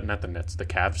 not the Nets, the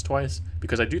Cavs twice,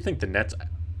 because I do think the Nets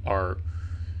are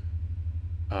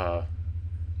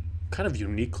kind of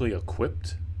uniquely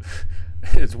equipped.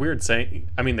 It's weird saying.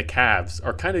 I mean, the Cavs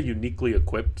are kind of uniquely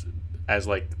equipped as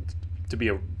like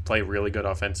to play a really good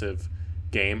offensive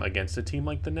game against a team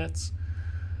like the Nets.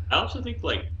 I also think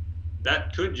like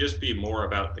that could just be more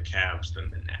about the Cavs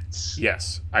than the Nets.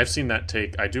 Yes, I've seen that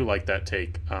take. I do like that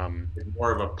take. It's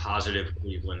more of a positive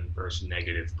Cleveland versus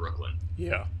negative Brooklyn.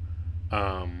 Yeah.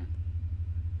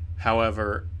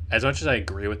 However, as much as I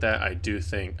agree with that, I do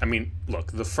think. I mean,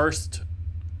 look, the first.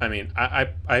 I mean,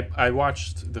 I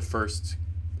watched the first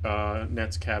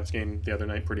Nets Cavs game the other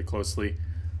night pretty closely.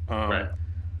 Right.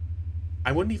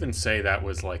 I wouldn't even say that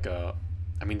was like a.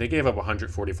 I mean, they gave up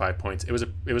 145 points. It was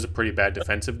a pretty bad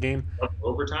defensive game.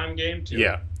 Overtime game too.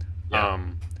 Yeah.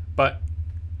 But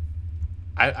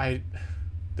I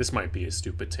this might be a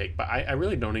stupid take, but I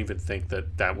really don't even think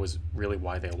that was really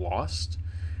why they lost.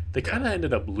 They kind of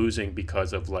ended up losing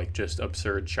because of like just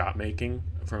absurd shot making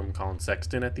from Colin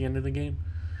Sexton at the end of the game.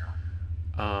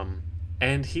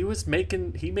 And he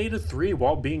made a three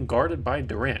while being guarded by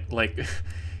Durant. Like,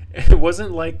 it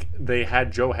wasn't like they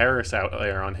had Joe Harris out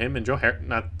there on him, and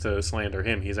not to slander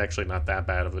him, he's actually not that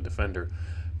bad of a defender,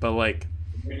 but like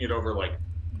bringing it over like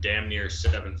damn near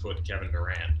 7 foot Kevin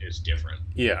Durant is different.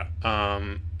 Yeah.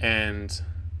 And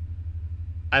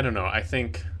I don't know. I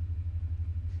think,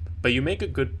 but you make a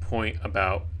good point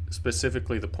about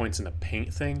specifically the points in the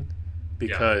paint thing,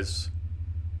 because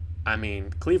I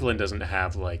mean, Cleveland doesn't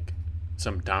have like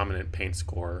some dominant paint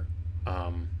scorer.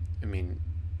 I mean,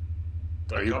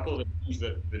 but a couple of the things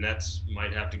that the Nets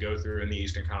might have to go through in the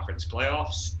Eastern Conference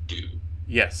playoffs do.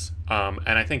 Yes. And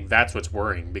I think that's what's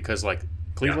worrying, because like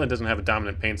Cleveland doesn't have a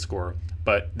dominant paint scorer,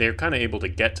 but they're kind of able to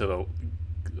get to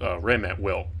the rim at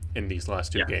will in these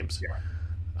last two games.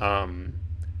 Yeah.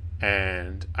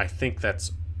 And I think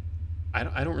I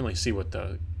don't really see what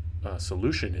the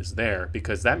solution is there,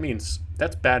 because that means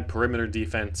that's bad perimeter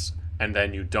defense, and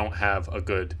then you don't have a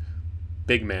good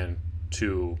big man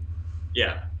to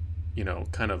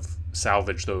kind of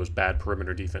salvage those bad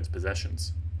perimeter defense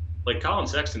possessions. Like Colin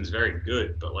Sexton's very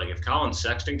good, but like if Colin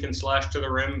Sexton can slash to the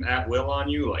rim at will on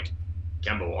you, like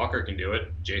Kemba Walker can do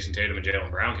it, Jason Tatum and Jaylen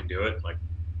Brown can do it, like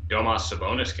Domas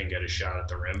Sabonis can get a shot at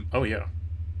the rim. Oh yeah.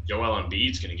 Joel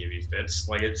Embiid's going to give you fits.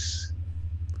 Like it's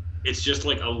just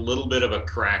like a little bit of a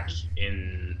crack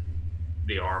in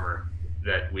the armor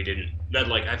that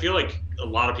like I feel like a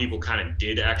lot of people kind of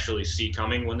did actually see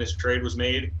coming when this trade was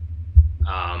made.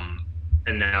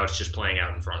 And now it's just playing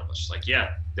out in front of us. Like,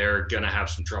 yeah, they're going to have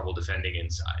some trouble defending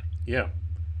inside. Yeah.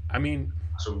 I mean,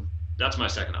 so that's my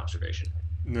second observation.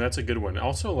 That's a good one.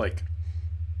 Also, like,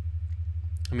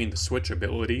 I mean, the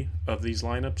switchability of these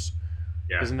lineups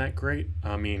isn't that great?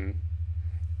 I mean,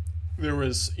 there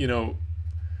were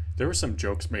some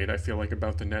jokes made, I feel like,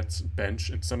 about the Nets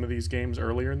bench in some of these games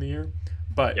earlier in the year.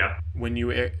 But when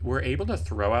you were able to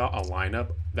throw out a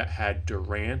lineup that had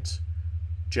Durant,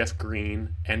 Jeff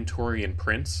Green, and Taurean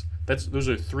Prince, those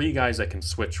are three guys that can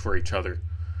switch for each other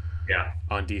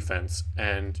on defense.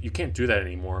 And you can't do that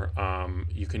anymore.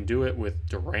 You can do it with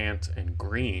Durant and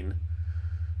Green.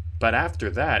 But after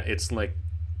that, it's like,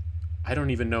 I don't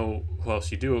even know who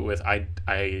else you do it with.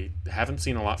 I haven't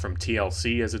seen a lot from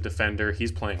TLC as a defender.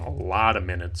 He's playing a lot of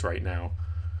minutes right now.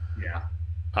 Yeah.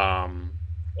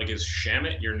 Like, is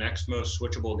Shamet your next most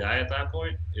switchable guy at that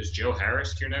point? Is Joe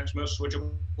Harris your next most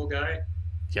switchable guy?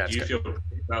 Yeah. Do you feel good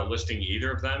about listing either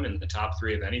of them in the top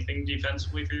three of anything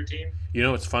defensively for your team? You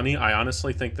know, it's funny. I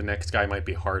honestly think the next guy might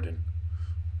be Harden.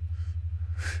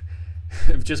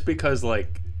 Just because,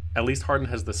 like, at least Harden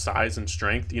has the size and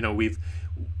strength. You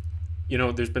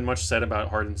know, there's been much said about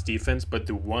Harden's defense, but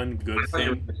the one good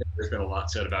thing... There's been a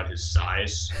lot said about his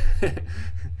size,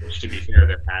 which, to be fair,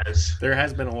 there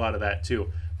has been a lot of that,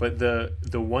 too. But the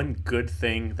one good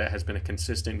thing that has been a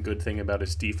consistent good thing about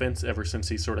his defense ever since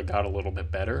he sort of got a little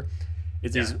bit better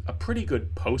is he's a pretty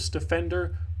good post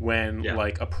defender when,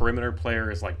 like, a perimeter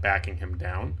player is, like, backing him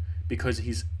down, because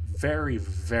he's very,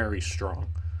 very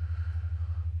strong.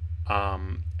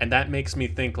 And that makes me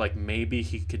think, like, maybe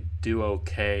he could do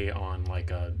okay on,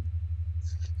 like,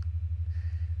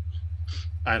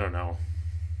 I don't know,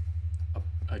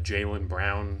 a Jaylen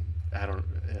Brown.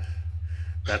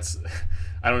 That's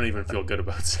I don't even feel good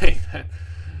about saying that.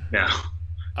 No.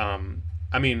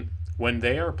 I mean, when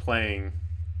they are playing,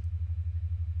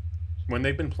 when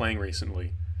they've been playing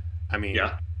recently, I mean,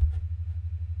 Yeah.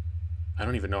 I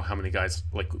don't even know how many guys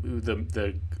like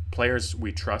the players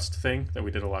we trust thing that we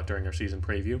did a lot during our season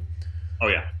preview. Oh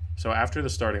yeah. So after the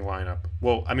starting lineup,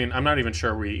 well, I mean, I'm not even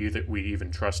sure we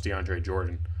even trust DeAndre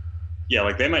Jordan. Yeah,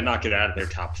 like they might not get out of their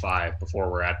top 5 before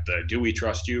we're at the "do we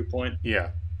trust you" point. Yeah,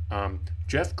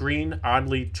 Jeff Green,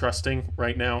 oddly trusting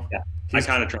right now. Yeah, I He's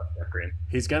kind of trust Jeff Green.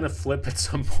 he's gonna flip at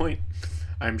some point,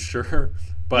 I'm sure,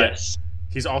 but Yes.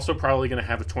 he's also probably gonna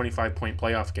have a 25-point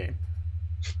playoff game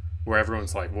where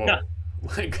everyone's like, "Whoa!" Yeah.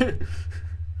 Like,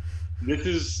 This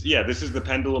is the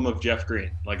pendulum of Jeff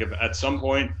Green. Like if at some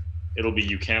point it'll be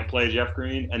you can't play Jeff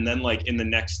Green, and then like in the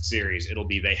next series it'll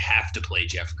be they have to play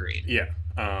Jeff Green. yeah.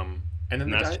 And then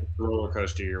And the that's guy, the roller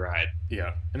coaster you ride.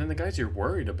 yeah, and then the guys you're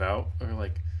worried about are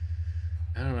like,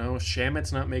 I don't know,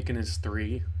 Shamit's not making his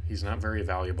three. He's not very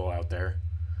valuable out there.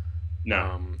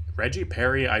 No. Reggie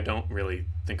Perry, I don't really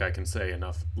think I can say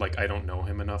enough. Like, I don't know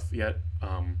him enough yet.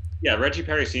 Yeah, Reggie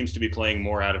Perry seems to be playing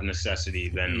more out of necessity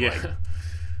than Yeah, like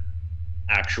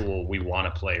actual we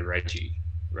want to play Reggie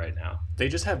right now. they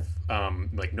just have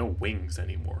like no wings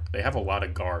anymore. They have a lot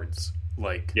of guards.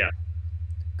 Like, Yeah.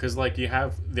 because like you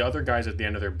have the other guys at the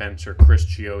end of their bench are Chris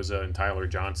Chioza and Tyler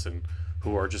Johnson,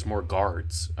 who are just more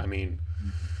guards. I mean,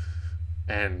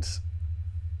 and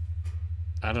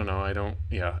I don't know. I don't.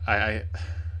 Yeah,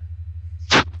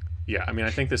 yeah. I mean,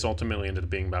 I think this ultimately ended up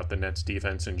being about the Nets'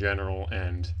 defense in general,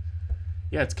 and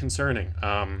yeah, it's concerning.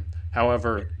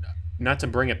 However, not to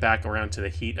bring it back around to the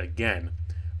Heat again,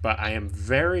 but I am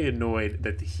very annoyed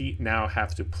that the Heat now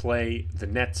have to play the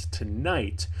Nets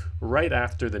tonight, right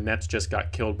after the Nets just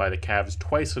got killed by the Cavs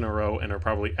twice in a row and are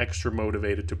probably extra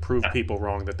motivated to prove people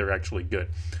wrong that they're actually good.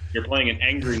 You're playing an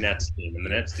angry Nets team, and the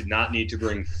Nets did not need to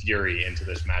bring fury into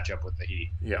this matchup with the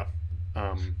Heat. Yeah.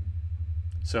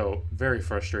 So very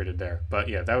frustrated there. But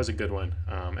yeah, that was a good one.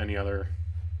 Any other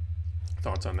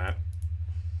thoughts on that?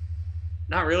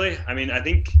 Not really. I mean, I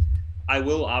think I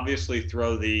will obviously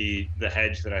throw the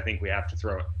hedge that I think we have to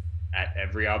throw at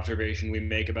every observation we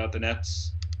make about the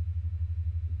Nets.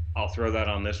 I'll throw that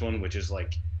on this one, which is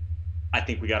like, I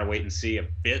think we got to wait and see a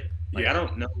bit. Like, Yeah. I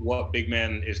don't know what big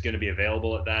man is going to be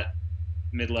available at that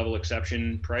mid-level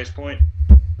exception price point,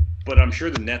 but I'm sure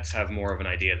the Nets have more of an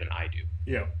idea than I do.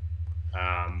 Yeah.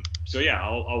 So yeah,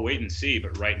 I'll wait and see,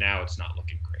 but right now it's not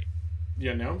looking great.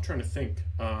 Yeah, now I'm trying to think.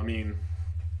 I mean,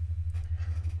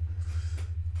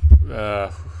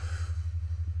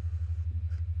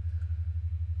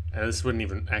 this wouldn't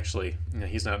even actually.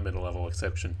 He's not middle level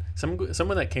exception.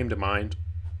 Someone that came to mind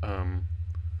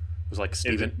was like Is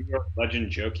Steven. it New York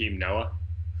legend Joakim Noah?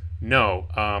 No.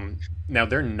 Now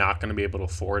they're not going to be able to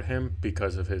afford him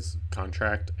because of his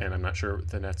contract, and I'm not sure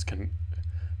the Nets can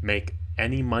make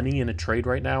any money in a trade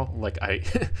right now. Like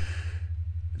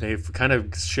they've kind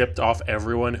of shipped off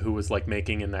everyone who was like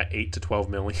making in that 8 to 12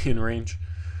 million range.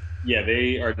 Yeah,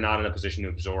 they are not in a position to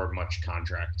absorb much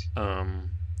contract.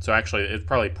 So actually, it's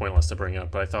probably pointless to bring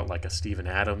up, but I thought like a Steven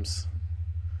Adams.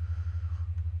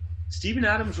 Steven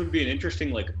Adams would be an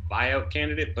interesting like buyout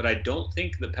candidate, but I don't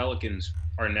think the Pelicans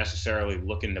are necessarily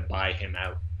looking to buy him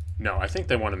out. No, I think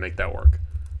they want to make that work.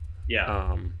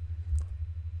 Yeah.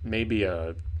 Maybe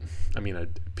a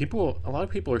lot of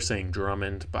people are saying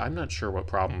Drummond, but I'm not sure what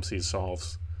problems he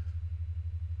solves.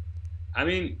 I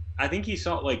mean, I think he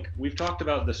saw like we've talked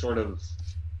about the sort of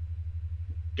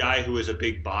guy who is a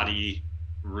big body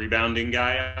rebounding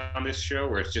guy on this show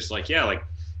where it's just like, yeah, like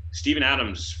Steven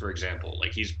Adams, for example,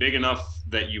 like he's big enough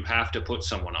that you have to put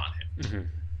someone on him.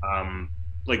 Mm-hmm.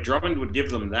 Like Drummond would give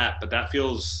them that, but that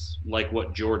feels like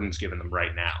what Jordan's given them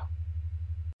right now.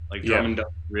 Like Drummond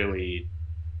doesn't really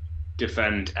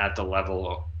defend at the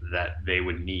level that they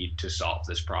would need to solve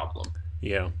this problem.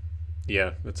 Yeah,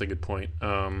 that's a good point.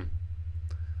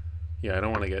 Yeah, I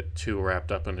don't want to get too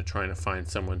wrapped up into trying to find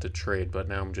someone to trade, but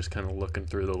now I'm just kind of looking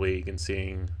through the league and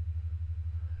seeing.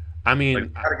 I mean,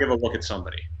 Like, gotta give a look at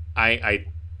somebody.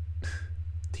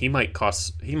 He might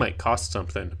cost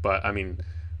something, but I mean,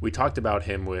 we talked about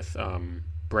him with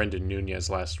Brendan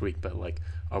Nunez last week, but like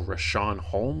a Rashawn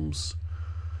Holmes.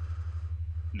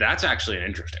 That's actually an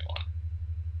interesting one.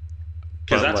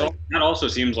 Because that also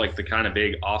seems like the kind of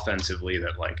big offensively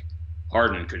that like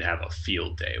Harden could have a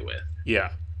field day with.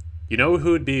 Yeah. You know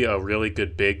who would be a really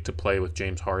good big to play with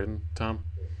James Harden, Tom?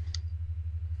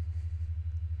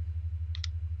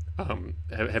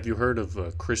 Have you heard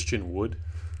of Christian Wood?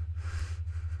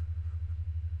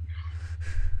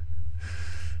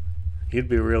 He'd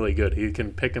be really good. He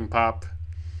can pick and pop.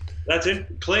 That's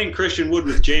it. Playing Christian Wood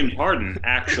with James Harden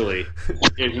actually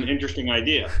is an interesting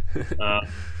idea.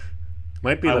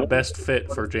 Might be the best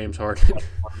fit for James Harden. On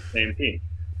the same team.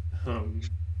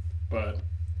 But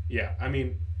yeah, I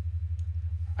mean,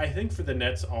 I think for the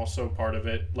Nets also part of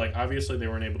it, like obviously they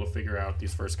weren't able to figure out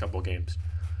these first couple games,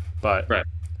 but Right.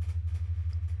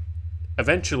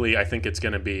 eventually I think it's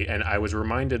going to be, and I was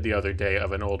reminded the other day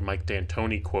of an old Mike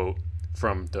D'Antoni quote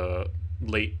from the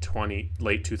late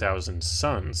 2000s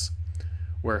Suns,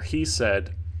 where he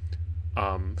said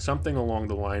something along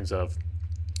the lines of,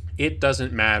 it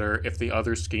doesn't matter if the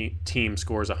other team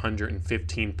scores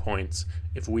 115 points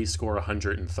if we score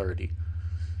 130.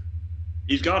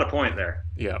 He's got a point there.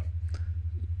 Yeah.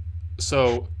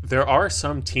 So there are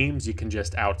some teams you can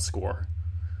just outscore.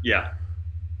 Yeah.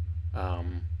 I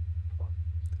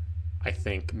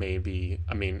think maybe.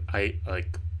 I mean,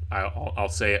 I'll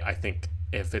say it. I think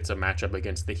if it's a matchup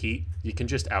against the Heat, you can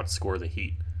just outscore the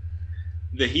Heat.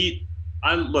 The Heat.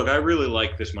 I really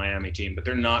like this Miami team, but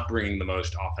they're not bringing the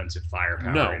most offensive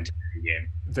firepower into the game.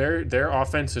 Their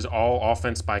offense is all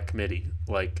offense by committee.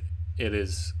 Like, it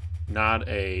is not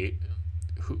a,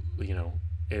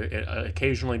 it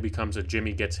occasionally becomes a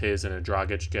Jimmy gets his and a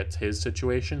Dragic gets his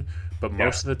situation, but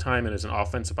most of the time it is an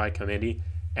offensive by committee,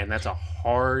 and that's a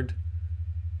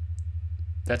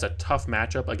tough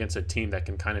matchup against a team that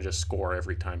can kind of just score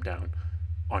every time down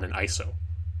on an ISO.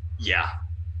 Yeah.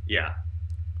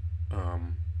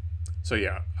 So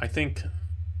yeah, I think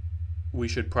we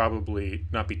should probably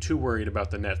not be too worried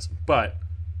about the Nets, but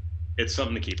it's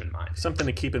something to keep in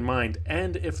mind.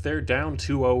 And if they're down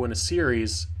 2-0 in a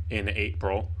series in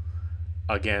April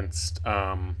against,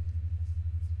 I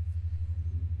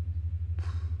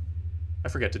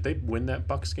forget, did they win that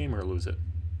Bucks game or lose it?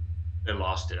 They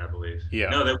lost it, I believe. Yeah.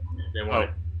 No, they won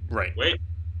it. Right. Wait.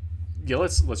 Yeah,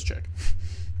 let's check.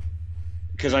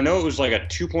 Because I know it was like a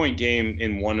 2-point game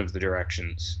in one of the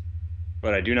directions,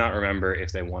 but I do not remember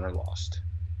if they won or lost.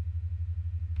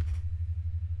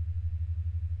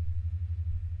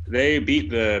 They beat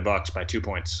the Bucks by 2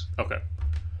 points. Okay.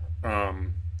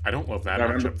 I don't love that. I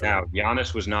remember now.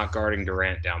 Giannis was not guarding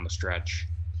Durant down the stretch.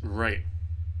 Right.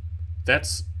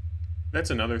 That's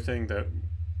another thing that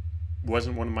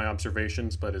wasn't one of my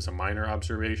observations, but is a minor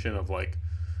observation of, like,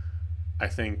 I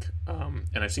think, and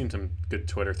I've seen some good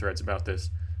Twitter threads about this,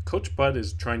 Coach Bud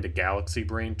is trying to galaxy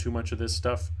brain too much of this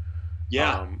stuff.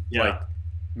 Yeah. Like,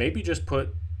 maybe just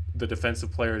put the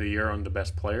defensive player of the year on the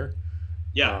best player.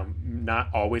 Yeah. Not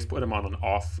always put him on an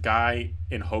off guy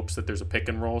in hopes that there's a pick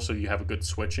and roll so you have a good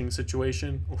switching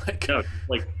situation.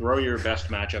 Like throw your best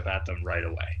matchup at them right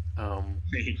away.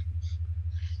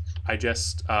 I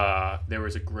just there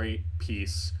was a great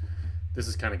piece. This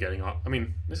is kind of getting off. I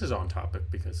mean, this is on topic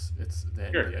because it's the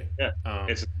NBA. Yeah,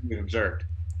 it's something observed.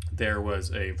 There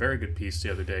was a very good piece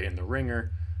the other day in The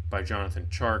Ringer by Jonathan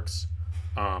Tjarks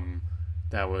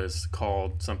that was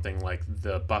called something like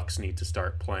 "The Bucks need to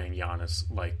start playing Giannis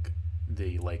like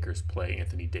the Lakers play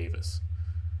Anthony Davis."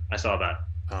 I saw that.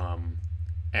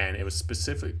 And it was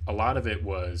specific. A lot of it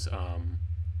was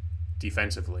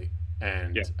defensively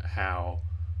and how.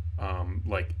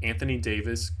 Like Anthony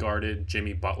Davis guarded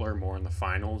Jimmy Butler more in the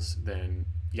finals than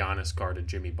Giannis guarded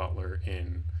Jimmy Butler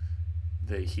in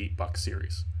the Heat Bucks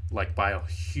series, like by a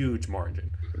huge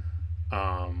margin.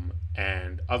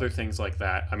 And other things like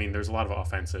that. I mean, there's a lot of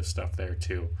offensive stuff there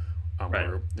too,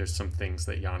 where there's some things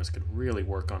that Giannis could really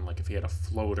work on, like if he had a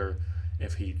floater,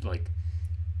 if he like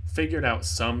figured out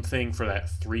something for that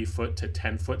 3-foot to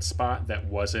 10-foot spot that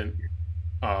wasn't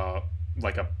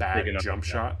like a bad jump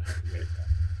shot.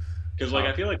 Because,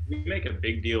 I feel like we make a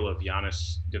big deal of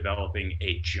Giannis developing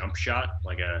a jump shot,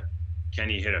 like can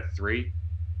he hit a 3?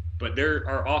 But there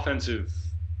are offensive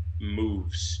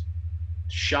moves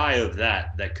shy of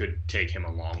that could take him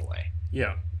a long way.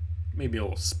 Yeah. Maybe a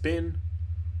little spin.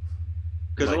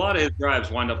 Because a lot of his drives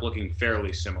wind up looking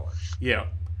fairly similar. Yeah.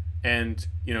 And,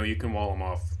 you can wall him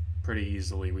off pretty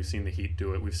easily. We've seen the Heat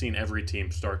do it. We've seen every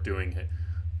team start doing it.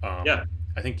 I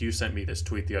think you sent me this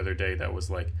tweet the other day that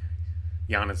was like,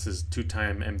 Giannis is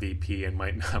 2-time MVP and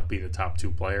might not be the top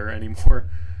 2 player anymore.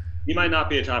 He might not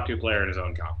be a top 2 player in his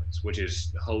own conference, which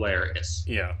is hilarious.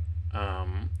 Yeah.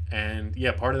 And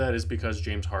part of that is because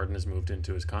James Harden has moved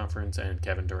into his conference and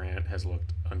Kevin Durant has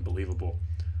looked unbelievable.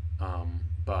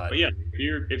 But yeah,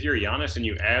 if you're Giannis and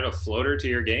you add a floater to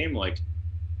your game, like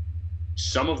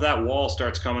some of that wall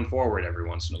starts coming forward every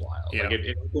once in a while. Yeah. Like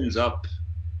it opens up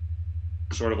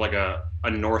sort of like a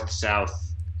north-south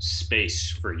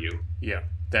space for you. Yeah,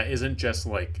 that isn't just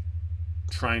like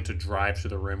trying to drive to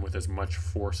the rim with as much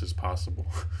force as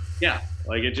possible. Yeah,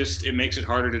 like it makes it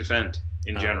harder to defend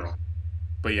in general.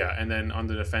 But yeah, and then on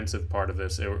the defensive part of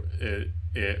this,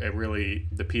 it really,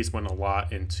 the piece went a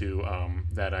lot into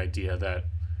that idea that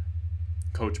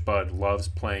Coach Bud loves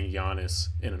playing Giannis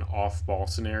in an off-ball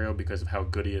scenario because of how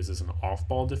good he is as an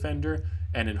off-ball defender,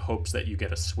 and in hopes that you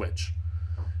get a switch.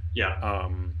 Yeah.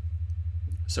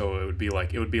 So it would be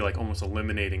like almost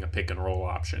eliminating a pick and roll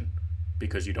option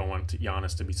because you don't want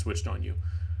Giannis to be switched on you,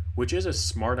 which is a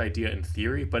smart idea in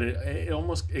theory, but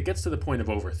it gets to the point of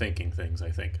overthinking things.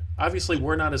 I think obviously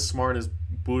we're not as smart as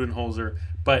Budenholzer,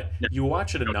 but you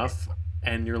watch it enough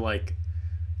and you're like,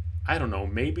 I don't know,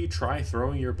 maybe try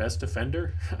throwing your best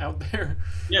defender out there.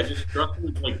 Yeah, just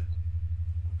trusting, like,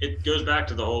 it goes back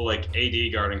to the whole, like,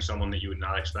 AD guarding someone that you would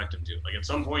not expect him to. Like, at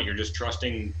some point, you're just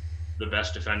trusting the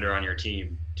best defender on your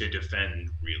team to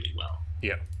defend really well.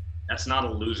 Yeah. That's not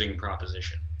a losing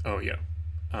proposition. Oh, yeah.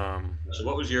 So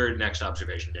what was your next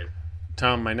observation, Dave?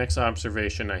 Tom, my next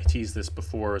observation, I teased this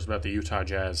before, was about the Utah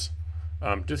Jazz.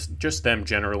 Just them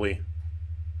generally.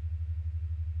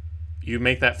 You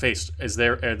make that face.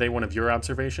 Are they one of your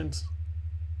observations?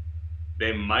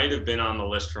 They might have been on the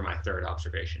list for my third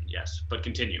observation, yes. But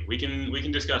continue. We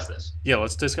can discuss this. Yeah,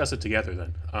 let's discuss it together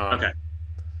then. Okay.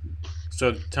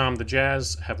 So, Tom, the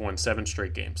Jazz have won 7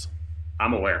 straight games.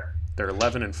 I'm aware. They're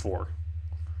 11-4.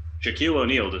 Shaquille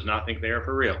O'Neal does not think they are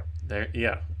for real. They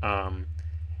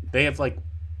have like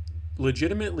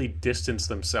legitimately distanced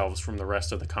themselves from the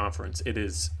rest of the conference. It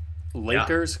is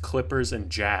Lakers, Clippers, and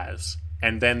Jazz,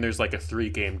 and then there's like a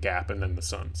 3-game gap, and then the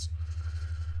Suns.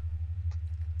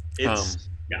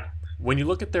 When you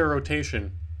look at their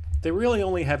rotation, they really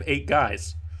only have 8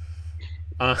 guys,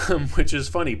 which is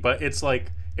funny. But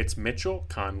it's Mitchell,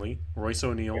 Conley, Royce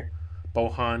O'Neal,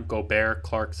 Bohan, Gobert,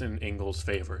 Clarkson, Ingles,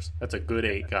 Favors. That's a good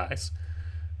 8 guys.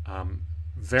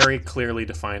 Very clearly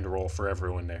defined role for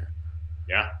everyone there.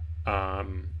 Yeah.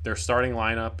 Their starting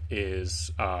lineup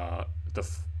is the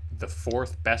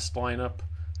 4th best lineup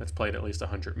that's played at least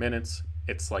 100 minutes.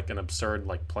 It's like an absurd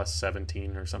plus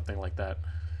 17 or something like that.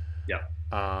 Yeah.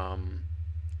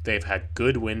 They've had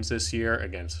good wins this year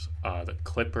against the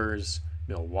Clippers,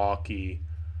 Milwaukee.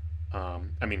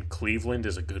 Cleveland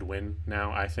is a good win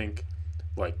now, I think.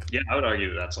 I would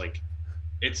argue that's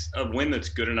it's a win that's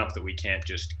good enough that we can't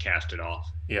just cast it off.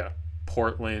 Yeah.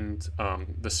 Portland,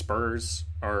 the Spurs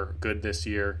are good this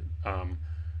year.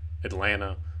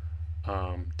 Atlanta,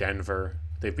 Denver.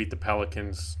 They beat the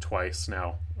Pelicans twice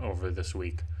now over this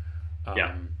week.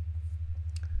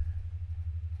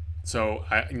 So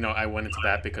I went into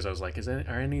that because I was like,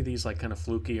 are any of these kind of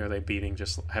fluky? Are they beating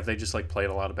have they just played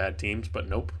a lot of bad teams? But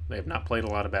nope, they have not played a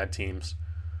lot of bad teams.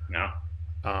 No.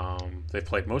 They've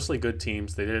played mostly good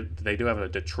teams. They do have a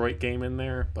Detroit game in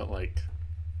there, but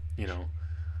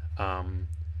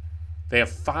they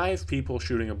have 5 people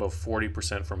shooting above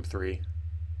 40% from 3.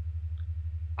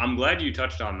 I'm glad you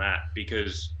touched on that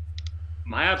because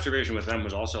my observation with them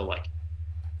was also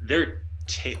they're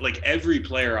every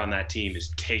player on that team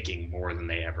is taking more than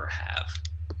they ever have.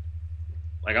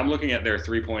 I'm looking at their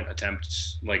 3-point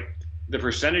attempts, the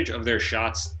percentage of their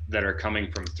shots that are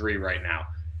coming from 3 right now.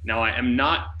 Now, I am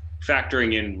not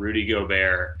factoring in Rudy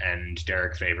Gobert and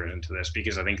Derek Favors into this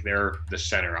because I think they're the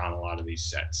center on a lot of these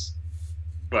sets.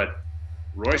 But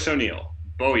Royce O'Neal,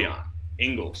 Bojan,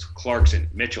 Ingles, Clarkson,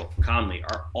 Mitchell, Conley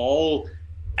are all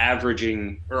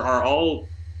averaging or are all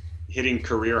hitting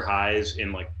career highs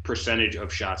in percentage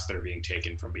of shots that are being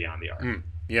taken from beyond the arc.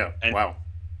 Yeah. And wow.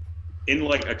 In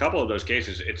a couple of those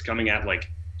cases, it's coming at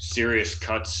serious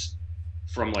cuts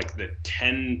from the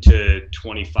 10 to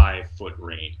 25 foot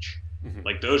range. Mm-hmm.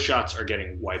 Those shots are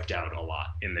getting wiped out a lot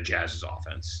in the Jazz's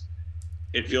offense.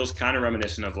 It feels kind of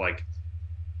reminiscent of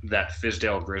that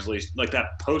Fizdale Grizzlies,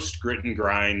 that post grit and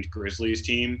grind Grizzlies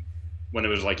team when it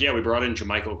was we brought in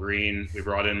JaMychal Green, we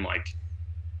brought in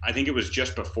I think it was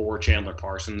just before Chandler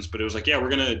Parsons, but it was we're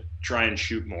going to try and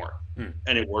shoot more.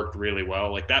 And it worked really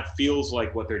well. That feels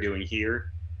like what they're doing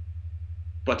here,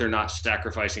 but they're not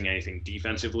sacrificing anything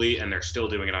defensively, and they're still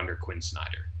doing it under Quinn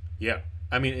Snyder. Yeah.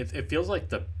 It feels like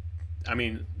the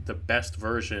best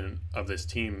version of this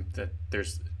team that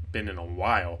there's been in a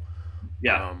while.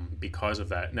 Yeah. Because of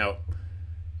that. Now,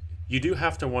 you do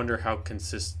have to wonder how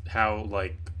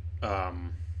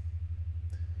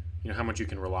much you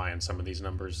can rely on some of these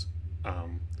numbers.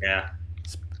 Yeah.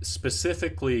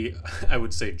 Specifically, I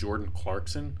would say Jordan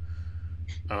Clarkson,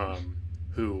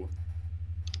 who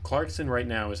Clarkson right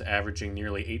now is averaging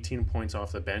nearly 18 points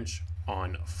off the bench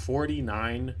on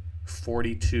 49,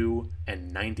 42,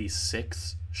 and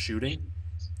 96 shooting.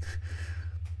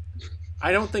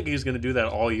 I don't think he's going to do that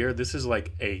all year. This is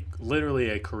literally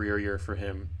a career year for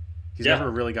him. He's never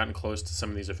really gotten close to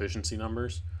some of these efficiency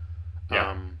numbers.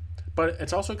 Yeah. But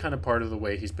it's also kind of part of the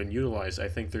way he's been utilized. I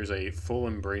think there's a full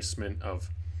embracement of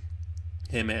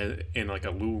him in like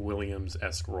a Lou Williams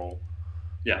esque role.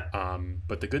 Yeah.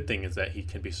 But the good thing is that he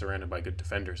can be surrounded by good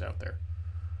defenders out there.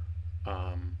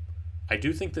 I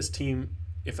do think this team,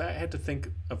 if I had to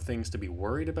think of things to be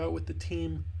worried about with the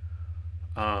team,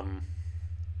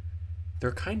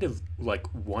 they're kind of like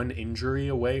one injury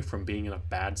away from being in a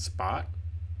bad spot.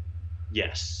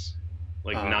 Yes.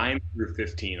 Like 9 through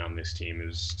 15 on this team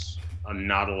is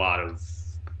not a lot of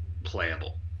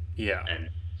playable. Yeah. And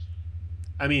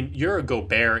I mean, you're a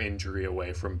Gobert injury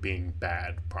away from being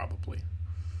bad, probably.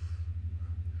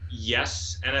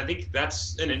 yes, and I think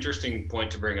that's an interesting point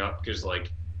to bring up because,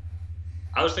 like,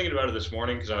 I was thinking about it this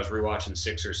morning because I was rewatching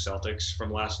Sixers Celtics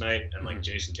from last night, and like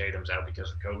Jason Tatum's out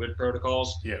because of COVID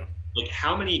protocols. Yeah. Like,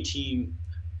 how many team?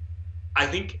 I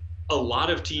think a lot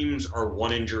of teams are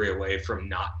one injury away from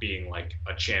not being like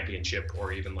a championship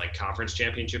or even like conference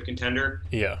championship contender.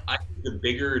 Yeah. I think the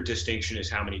bigger distinction is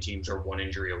how many teams are one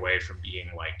injury away from being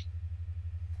like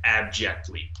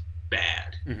abjectly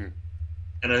bad. Mm-hmm.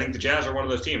 And I think the Jazz are one of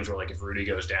those teams where, like, if Rudy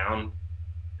goes down,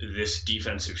 this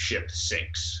defensive ship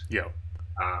sinks. Yeah.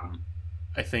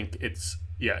 I think it's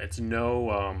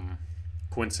no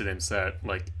coincidence that,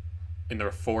 like, in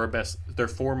their four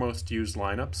most used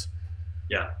lineups,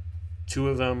 Yeah. 2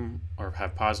 of them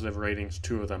have positive ratings,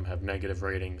 2 of them have negative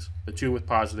ratings. The 2 with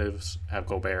positives have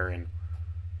Gobert, and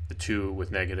the 2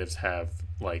 with negatives have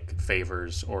like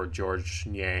Favors or George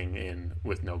Niang in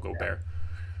with no Gobert.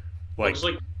 Like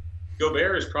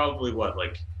Gobert is probably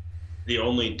like the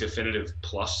only definitive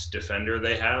plus defender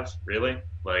they have, really.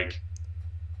 Like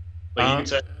you can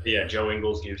say, yeah, Joe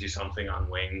Ingles gives you something on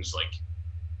wings. Like,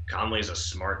 Conley's a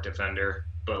smart defender,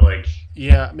 but like,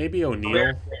 yeah, maybe O'Neal.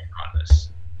 On this.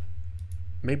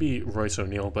 Maybe Royce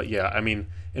O'Neal, but yeah, I mean,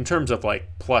 in terms of like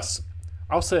plus,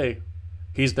 I'll say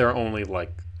he's their only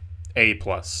like A+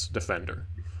 defender.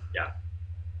 Yeah.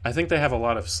 I think they have a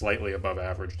lot of slightly above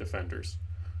average defenders.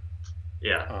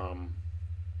 Yeah.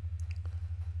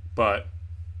 But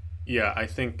yeah, I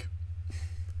think.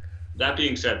 That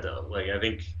being said, though, like, I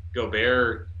think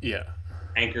Gobert Yeah.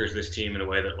 anchors this team in a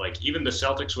way that, like, even the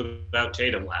Celtics without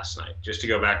Tatum last night, just to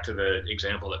go back to the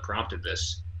example that prompted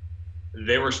this,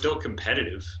 they were still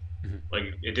competitive. Mm-hmm.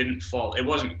 Like, it didn't fall. It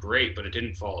wasn't great, but it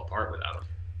didn't fall apart without him.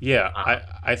 Yeah,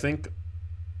 I think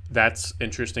that's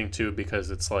interesting too,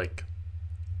 because it's like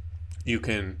you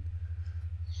can,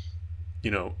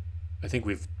 I think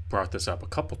we've brought this up a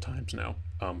couple times now,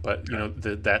 but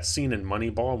that scene in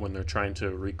Moneyball when they're trying to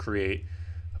recreate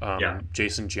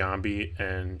Jason Giambi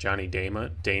and Johnny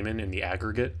Damon in the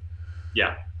aggregate.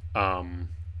 Yeah.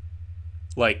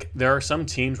 Like, there are some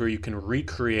teams where you can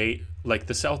recreate, like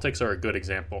the Celtics are a good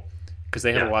example because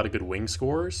they have a lot of good wing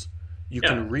scorers. You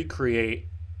can recreate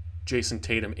Jason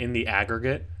Tatum in the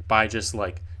aggregate by just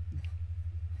like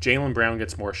Jaylen Brown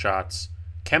gets more shots,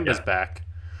 Kemba's back,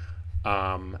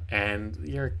 and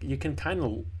you can kind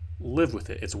of live with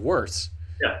it. It's worse.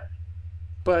 Yeah.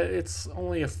 But it's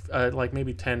only like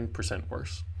maybe 10%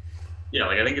 worse. Yeah,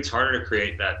 like, I think it's harder to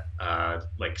create that,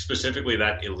 like, specifically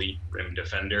that elite rim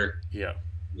defender. Yeah.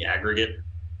 The aggregate,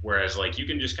 whereas, like, you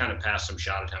can just kind of pass some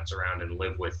shot attempts around and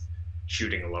live with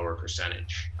shooting a lower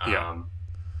percentage. But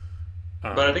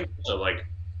I think also, like,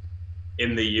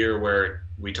 in the year where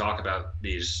we talk about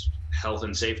these health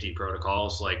and safety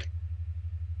protocols, like,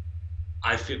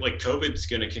 I feel like COVID's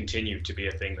going to continue to be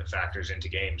a thing that factors into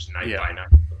games night by night.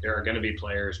 There are going to be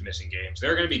players missing games.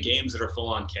 There are going to be games that are full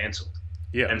on canceled.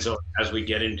 Yeah. And so as we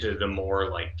get into the more,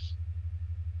 like,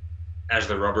 as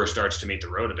the rubber starts to meet the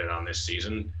road a bit on this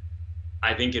season,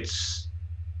 I think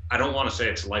I don't want to say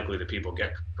it's likely that people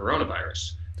get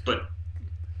coronavirus, but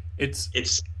it's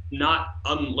not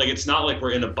it's not like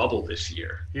we're in a bubble this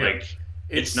year. Yeah. Like,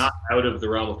 it's not out of the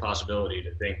realm of possibility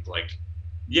to think, like,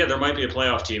 yeah, there might be a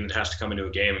playoff team that has to come into a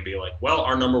game and be like, well,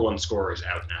 our number one scorer is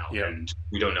out now, and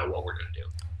we don't know what we're going to do.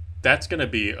 That's going to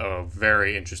be a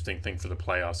very interesting thing for the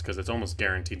playoffs because it's almost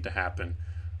guaranteed to happen.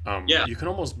 You can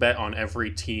almost bet on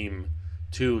every team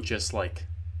to just like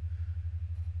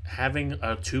having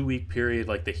a 2-week period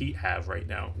like the Heat have right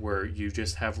now, where you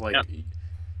just have like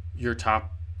your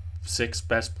top 6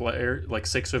 best players, like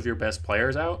 6 of your best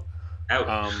players out.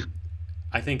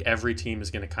 I think every team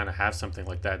is going to kind of have something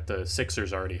like that. The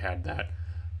Sixers already had that.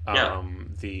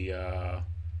 The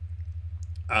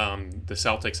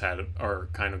Celtics are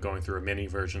kind of going through a mini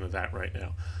version of that right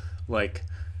now. Like,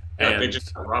 they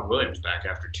just got Rob Williams back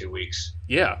after 2 weeks.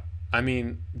 Yeah, I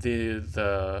mean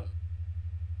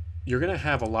you're gonna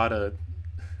have a lot of.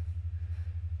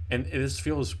 And this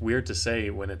feels weird to say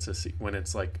when when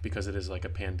it's like, because it is like a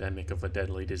pandemic of a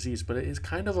deadly disease, but it is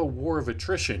kind of a war of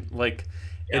attrition. Like,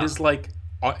 it Yeah. is like,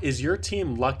 is your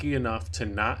team lucky enough to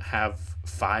not have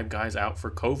five guys out for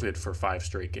COVID for five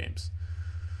straight games?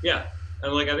 Yeah.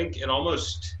 And like I think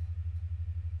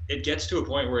it gets to a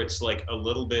point where it's like a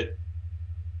little bit.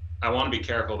 I want to be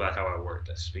careful about how I word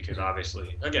this because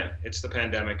obviously, again, it's the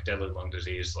pandemic, deadly lung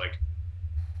disease. Like,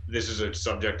 this is a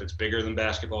subject that's bigger than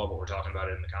basketball, but we're talking about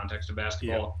it in the context of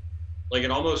basketball. Yeah. Like, it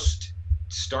almost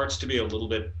starts to be a little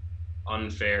bit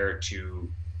unfair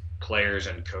to players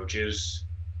and coaches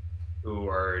who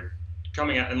are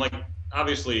coming out. And, like,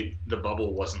 obviously, the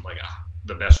bubble wasn't like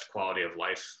the best quality of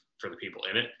life for the people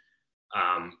in it.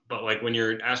 But, like, when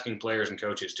you're asking players and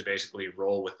coaches to basically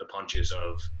roll with the punches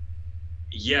of,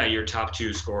 yeah, your top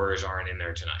two scorers aren't in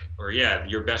there tonight, or yeah,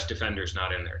 your best defender's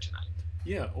not in there tonight.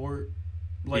 Yeah, or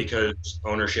like, because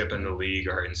ownership and the league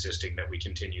are insisting that we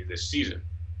continue this season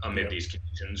amid these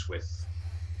conditions with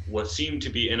what seem to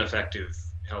be ineffective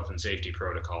health and safety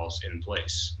protocols in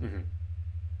place.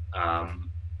 Mm-hmm.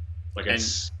 Like,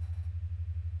 it's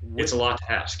a lot to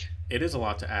ask. It is a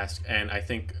lot to ask, and I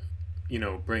think,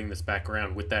 bringing this back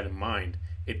around with that in mind,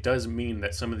 it does mean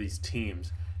that some of these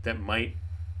teams that might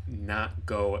not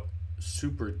go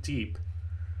super deep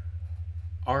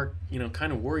are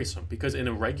kind of worrisome, because in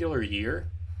a regular year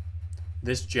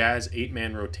this Jazz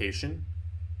 8-man rotation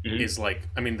is like,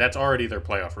 I mean, that's already their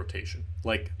playoff rotation.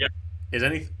 Like,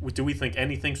 do we think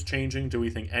anything's changing? Do we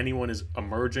think anyone is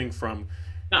emerging from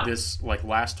this like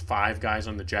last five guys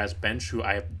on the Jazz bench who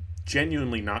I have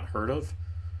genuinely not heard of?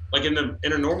 Like, in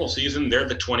a normal season, they're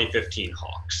the 2015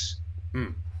 Hawks.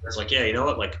 It's like, yeah, you know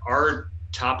what, like, our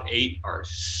top 8 are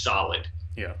solid.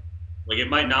 Yeah. Like, it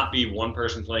might not be one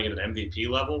person playing at an MVP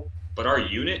level, but our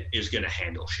unit is going to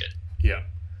handle shit. Yeah.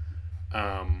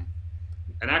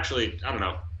 And actually, I don't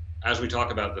know, as we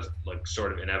talk about the like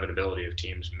sort of inevitability of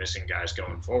teams missing guys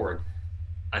going forward,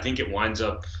 I think it winds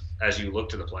up, as you look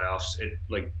to the playoffs, it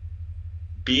like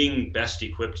being best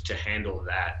equipped to handle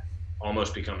that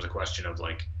almost becomes a question of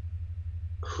like,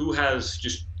 who has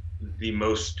just the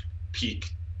most peak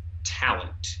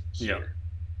talent here? Yeah.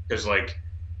 Because, like,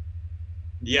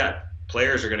 yeah,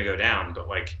 players are going to go down, but,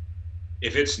 like,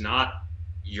 if it's not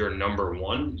your number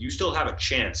one, you still have a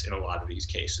chance in a lot of these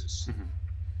cases. Mm-hmm.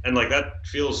 And, like, that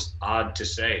feels odd to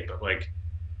say, but, like,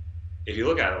 if you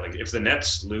look at it, like, if the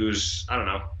Nets lose, I don't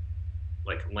know,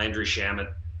 like, Landry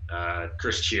Shamet,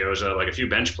 Chris Chiozza, like, a few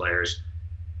bench players,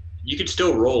 you could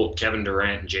still roll Kevin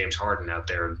Durant and James Harden out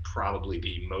there and probably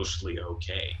be mostly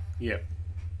okay. Yeah.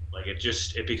 Like,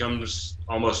 it becomes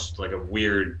almost like a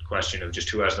weird question of just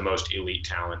who has the most elite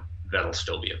talent that'll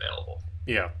still be available.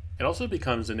 Yeah. It also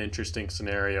becomes an interesting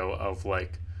scenario of,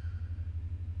 like,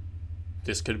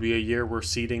 this could be a year where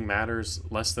seeding matters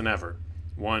less than ever.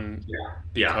 One,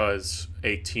 because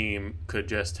a team could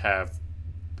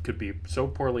be so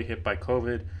poorly hit by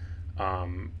COVID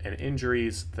and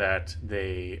injuries that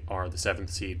they are the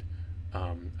 7th seed.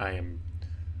 I am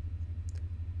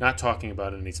not talking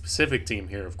about any specific team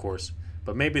here, of course,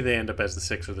 but maybe they end up as the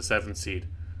 6th or the 7th seed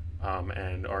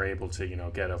and are able to,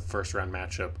 get a first-round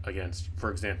matchup against,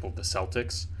 for example, the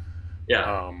Celtics.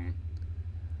 Yeah.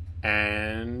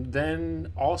 And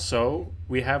then also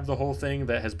we have the whole thing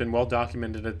that has been well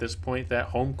documented at this point, that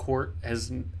home court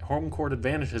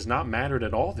advantage has not mattered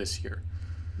at all this year.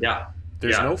 Yeah.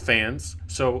 There's no fans,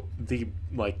 so the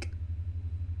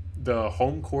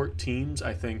home court teams,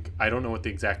 I don't know what the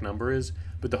exact number is,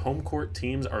 but the home court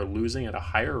teams are losing at a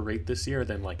higher rate this year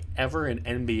than like ever in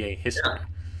NBA history.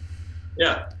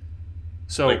 Yeah.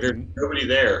 So like, there's nobody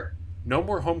there. No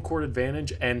more home court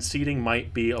advantage, and seeding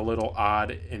might be a little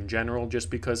odd in general, just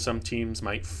because some teams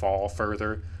might fall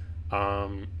further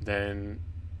than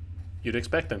you'd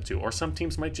expect them to, or some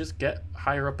teams might just get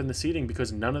higher up in the seeding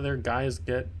because none of their guys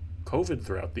get COVID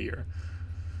throughout the year.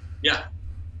 Yeah.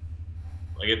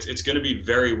 Like, it's going to be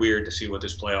very weird to see what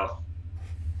this playoff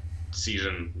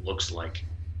season looks like,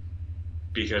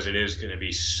 because it is going to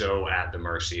be so at the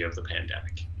mercy of the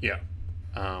pandemic. Yeah.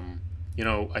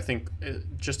 I think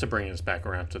just to bring us back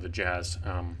around to the Jazz,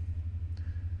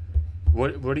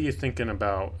 what are you thinking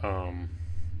about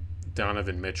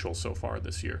Donovan Mitchell so far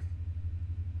this year?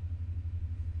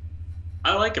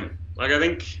 I like him. Like, I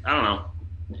don't know.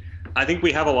 I think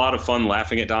we have a lot of fun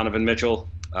laughing at Donovan Mitchell.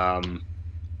 I'm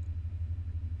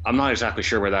not exactly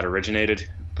sure where that originated,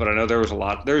 but I know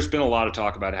there's been a lot of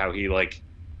talk about how he, like,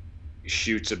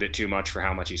 shoots a bit too much for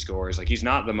how much he scores. Like, he's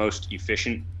not the most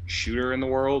efficient shooter in the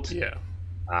world. Yeah.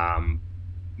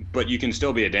 But you can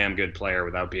still be a damn good player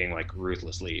without being, like,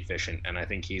 ruthlessly efficient, and I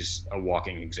think he's a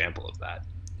walking example of that.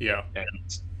 Yeah.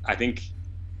 And I think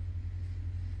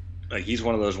Like he's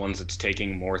one of those ones that's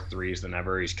taking more threes than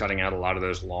ever. He's cutting out a lot of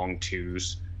those long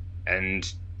twos. And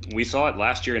we saw it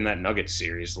last year in that Nuggets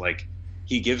series. Like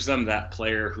he gives them that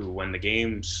player who, when the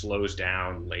game slows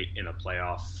down late in a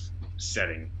playoff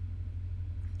setting,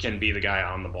 can be the guy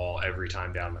on the ball every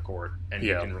time down the court. And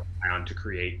you can rely on to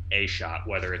create a shot,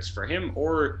 whether it's for him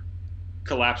or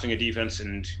collapsing a defense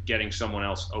and getting someone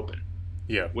else open.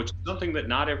 Yeah. Which is something that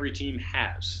not every team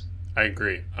has. I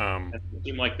agree. A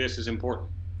team like this is important.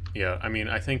 Yeah, I mean,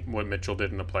 I think what Mitchell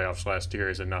did in the playoffs last year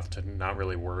is enough to not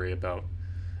really worry about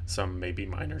some maybe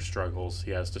minor struggles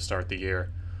he has to start the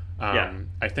year. I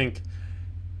think,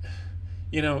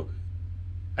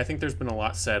 I think there's been a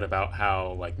lot said about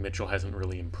how like Mitchell hasn't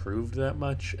really improved that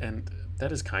much, and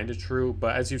that is kind of true.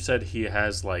 But as you said, he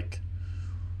has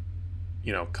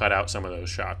cut out some of those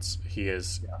shots. He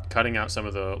is cutting out some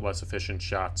of the less efficient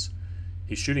shots.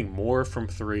 He's shooting more from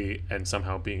three and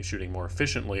somehow shooting more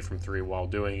efficiently from three while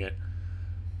doing it.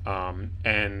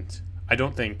 And I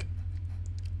don't think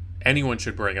anyone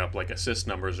should bring up like assist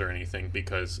numbers or anything,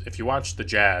 because if you watch the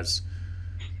Jazz,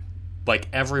 like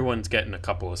everyone's getting a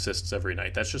couple assists every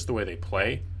night. That's just the way they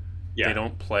play. Yeah. They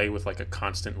don't play with like a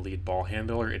constant lead ball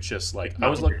handler. It's just like I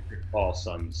was looking at Paul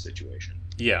Suns situation.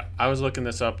 Yeah, I was looking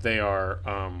this up. They are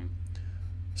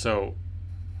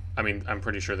I mean, I'm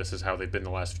pretty sure this is how they've been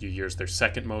the last few years. They're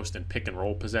second most in pick and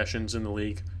roll possessions in the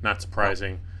league. Not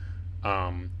surprising.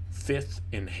 Fifth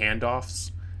in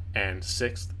handoffs and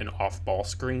sixth in off-ball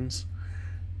screens.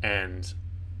 And,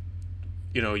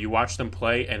 you watch them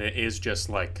play, and it is just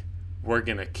like, we're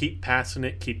going to keep passing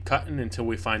it, keep cutting until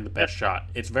we find the best shot.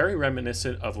 It's very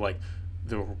reminiscent of, like,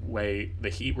 the way the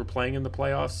Heat were playing in the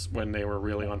playoffs when they were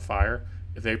really on fire.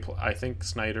 I think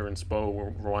Snyder and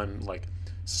Spo run, like,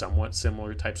 somewhat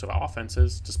similar types of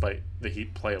offenses, despite the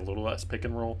Heat play a little less pick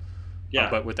and roll. Yeah.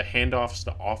 But with the handoffs,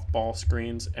 the off-ball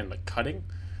screens, and the cutting,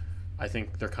 I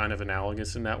think they're kind of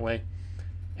analogous in that way.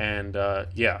 And,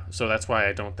 so that's why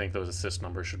I don't think those assist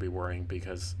numbers should be worrying,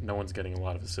 because no one's getting a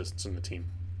lot of assists in the team.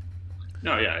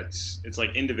 No, yeah, it's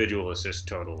like individual assist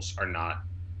totals are not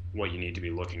what you need to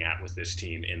be looking at with this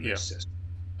team in this system.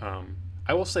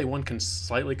 I will say one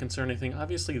slightly concerning thing.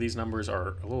 Obviously, these numbers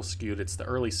are a little skewed. It's the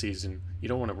early season. You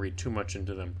don't want to read too much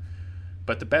into them.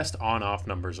 But the best on-off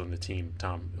numbers on the team,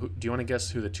 Tom, do you want to guess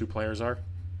who the two players are?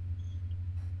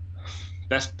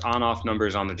 Best on-off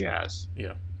numbers on the Jazz?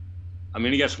 Yeah. I'm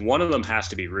going to guess one of them has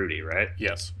to be Rudy, right?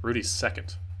 Yes. Rudy's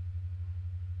second.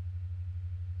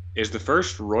 Is the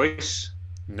first Royce?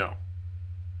 No.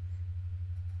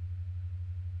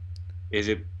 Is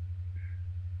it...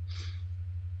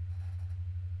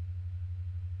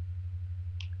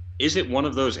 Is it one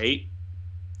of those 8?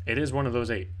 It is one of those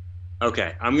 8.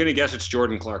 Okay, I'm gonna guess it's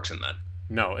Jordan Clarkson then.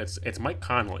 No, it's Mike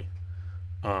Conley.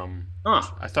 I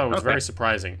thought it was very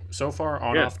surprising. So far,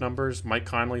 on-off numbers, Mike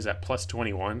Conley's at plus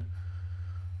 21.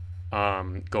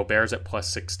 Gobert's at plus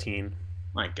 16.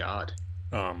 My God.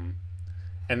 And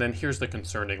then here's the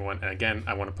concerning one. And again,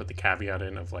 I want to put the caveat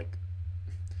in of like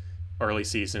early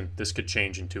season. This could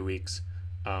change in 2 weeks.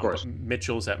 Of course.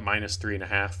 Mitchell's at minus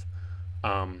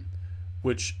 3.5,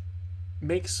 which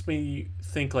makes me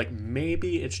think like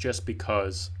maybe it's just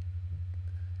because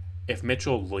if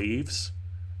Mitchell leaves,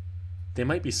 they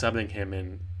might be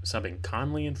subbing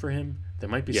Conley in for him. They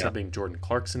might be subbing Jordan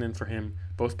Clarkson in for him.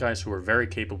 Both guys who are very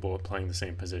capable of playing the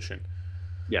same position.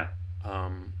 Yeah.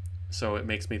 So it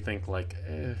makes me think like,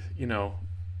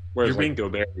 Whereas like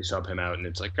Gobert, you sub him out, and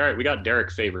it's like, all right, we got Derek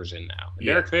Favors in now.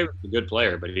 Yeah. Derek Favors is a good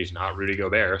player, but he's not Rudy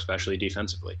Gobert, especially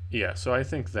defensively. Yeah, so I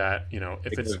think that,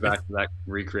 if it's back to that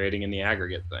recreating in the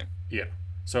aggregate thing. Yeah.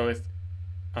 So if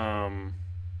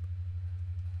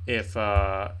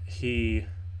he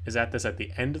is at this at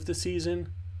the end of the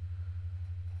season,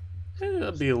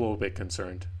 I'd be a little bit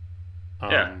concerned.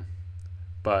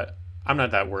 But I'm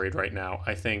not that worried right now.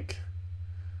 I think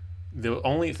the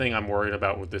only thing I'm worried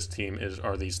about with this team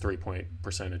are these 3-point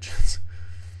percentages.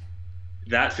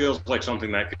 That feels like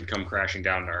something that could come crashing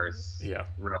down to earth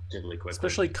relatively quickly.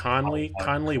 Especially Conley.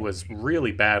 Conley was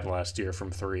really bad last year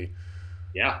from 3.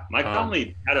 Yeah, Mike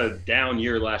Conley had a down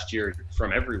year last year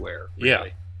from everywhere. Really. Yeah.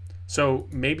 So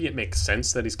maybe it makes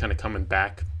sense that he's kind of coming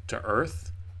back to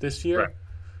earth this year. Right.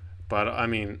 But, I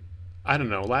mean, I don't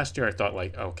know. Last year I thought,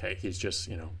 like, okay, he's just,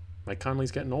 Mike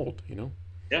Conley's getting old,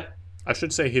 Yeah. I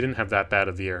should say he didn't have that bad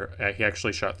of a year. He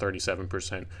actually shot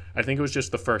 37%. I think it was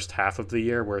just the first half of the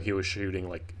year where he was shooting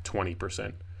like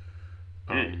 20%.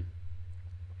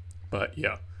 But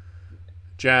yeah,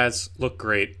 Jazz look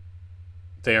great.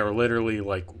 They are literally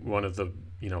like one of the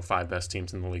 5 best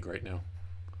teams in the league right now.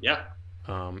 Yeah.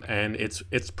 And it's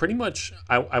pretty much.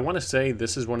 I want to say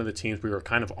this is one of the teams we were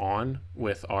kind of on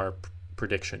with our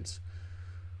predictions.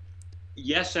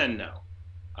 Yes and no.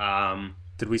 Um,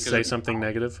 Did we say something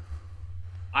negative?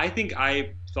 I think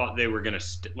I thought they were gonna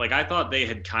I thought they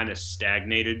had kind of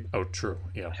stagnated, Oh, true.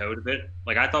 Yeah. out a bit.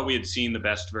 Like I thought we had seen the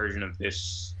best version of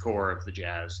this core of the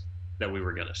Jazz that we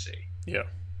were gonna see. Yeah.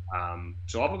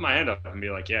 So I'll put my hand up and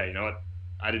be like, yeah, you know what?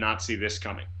 I did not see this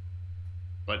coming.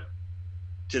 But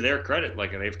to their credit,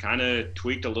 like they've kind of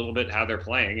tweaked a little bit how they're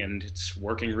playing, and it's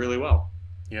working really well.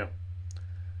 Yeah.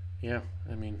 Yeah.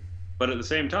 I mean, but at the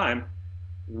same time,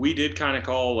 we did kind of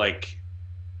call like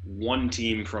one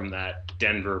team from that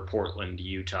Denver, Portland,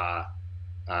 Utah.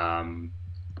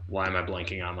 Why am I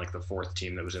blanking on like the fourth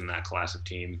team that was in that class of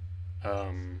team?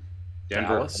 Denver.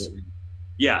 Dallas? Portland.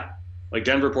 Yeah, like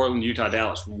Denver, Portland, Utah,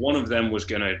 Dallas. One of them was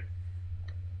going to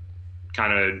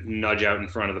kind of nudge out in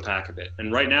front of the pack a bit.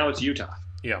 And right now it's Utah.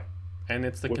 Yeah, and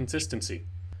it's the consistency.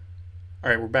 All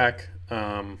right, we're back.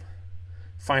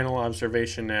 Final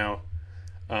observation now.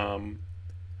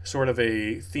 Sort of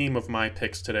a theme of my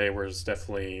picks today was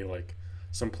definitely like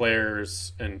some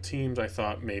players and teams I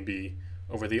thought maybe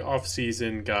over the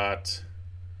offseason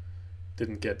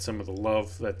didn't get some of the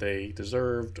love that they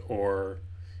deserved, or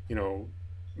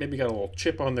maybe got a little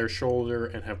chip on their shoulder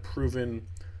and have proven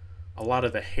a lot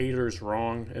of the haters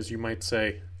wrong, as you might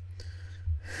say.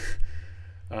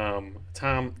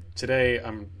 Tom, today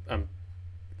I'm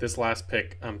this last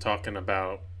pick I'm talking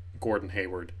about Gordon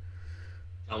Hayward.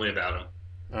 Tell me about him,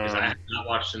 because I have not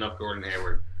watched enough Gordon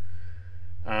Hayward.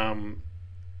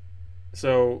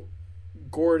 So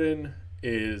Gordon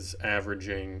is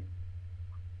averaging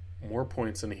more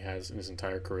points than he has in his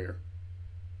entire career.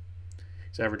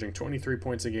 He's averaging 23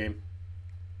 points a game,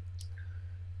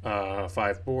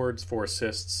 5 boards, 4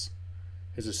 assists.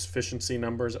 His efficiency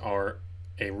numbers are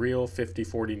a real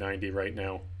 50-40-90 right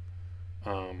now,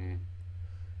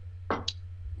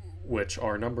 which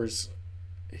are numbers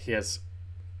he has.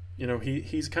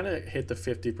 He's kind of hit the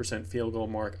 50% field goal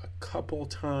mark a couple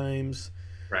times.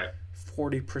 Right.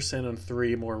 40% on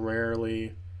 3 more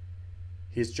rarely.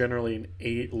 He's generally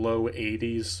an low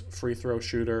 80s free throw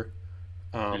shooter.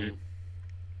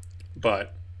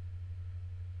 But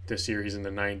this year he's in the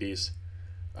 90s.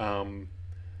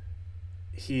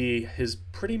 He has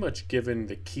pretty much given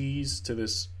the keys to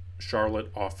this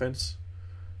Charlotte offense,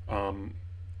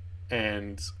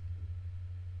 and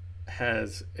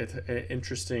has an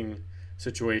interesting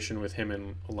situation with him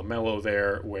and LaMelo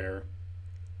there, where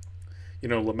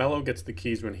LaMelo gets the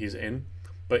keys when he's in,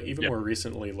 but even more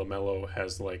recently LaMelo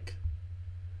has I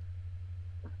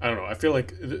don't know, I feel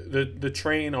like the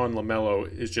train on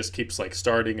LaMelo just keeps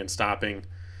starting and stopping.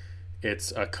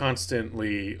 It's a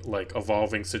constantly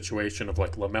evolving situation of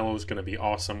LaMelo's going to be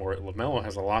awesome, or LaMelo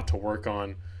has a lot to work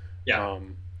on. Yeah.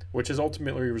 Which has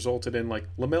ultimately resulted in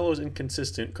LaMelo's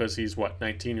inconsistent because he's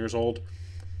 19 years old.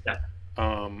 Yeah.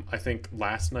 I think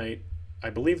I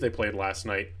believe they played last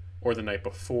night or the night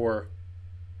before.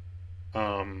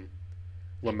 LaMelo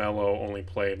only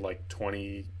played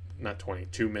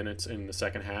 2 minutes in the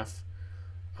second half,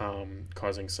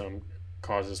 causing some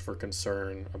causes for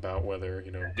concern about whether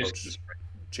Coach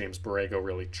James Borrego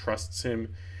really trusts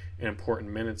him in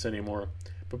important minutes anymore.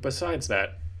 But besides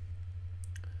that,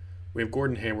 we have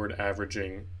Gordon Hayward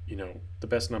averaging the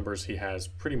best numbers he has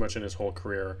pretty much in his whole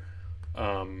career,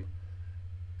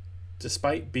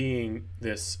 despite being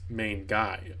this main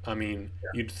guy. I mean,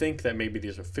 you'd think that maybe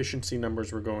these efficiency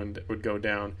numbers would go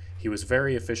down. He was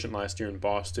very efficient last year in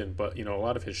Boston, but a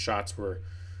lot of his shots were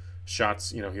shots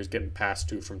he was getting passed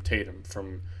to from Tatum,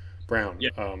 from Brown,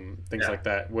 things like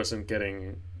that. Wasn't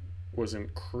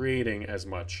creating as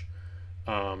much.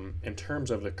 In terms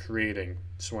of the creating,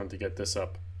 just wanted to get this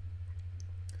up.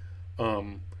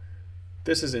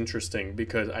 This is interesting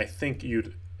because I think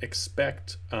you'd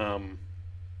expect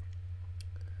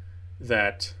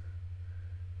that,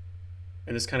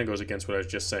 and this kind of goes against what I was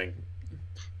just saying,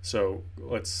 so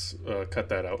let's cut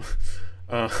that out.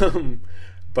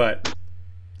 But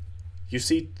you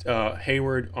see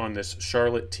Hayward on this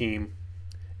Charlotte team,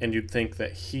 and you'd think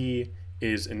that he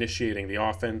is initiating the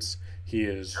offense. He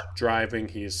is driving.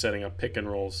 He is setting up pick and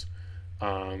rolls.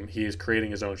 He is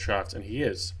creating his own shots, and he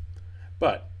is.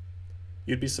 But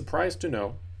you'd be surprised to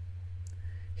know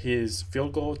his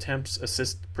field goal attempts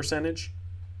assist percentage.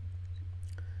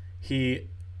 His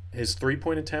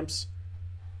 3-point attempts,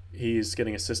 he's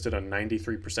getting assisted on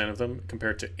 93% of them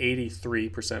compared to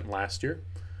 83% last year.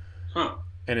 Huh.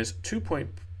 And his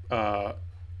 2-point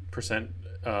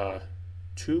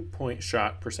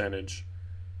shot percentage,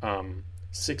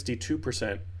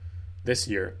 62% this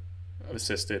year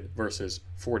assisted versus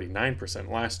 49%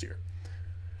 last year.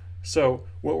 So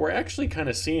what we're actually kind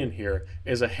of seeing here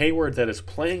is a Hayward that is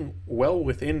playing well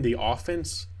within the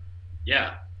offense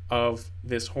Yeah. of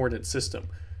this Hornet system.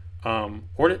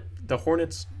 The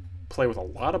Hornets play with a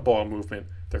lot of ball movement.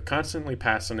 They're constantly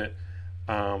passing it.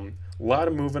 A lot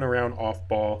of moving around off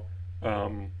ball.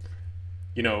 Um,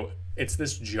 it's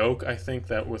this joke, I think,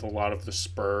 that with a lot of the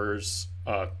Spurs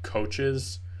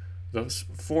coaches, those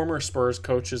former Spurs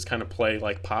coaches kind of play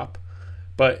like Pop.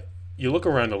 But you look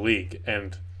around the league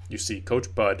and you see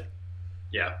Coach Bud,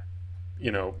 Yeah.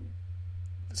 you know,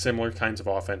 similar kinds of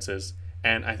offenses.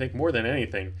 And I think more than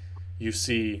anything, you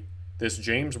see this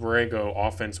James Borrego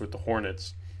offense with the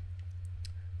Hornets,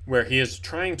 where he is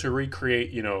trying to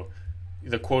recreate,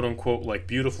 the quote unquote like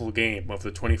beautiful game of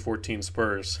the 2014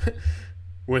 Spurs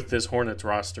with this Hornets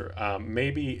roster.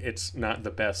 Maybe it's not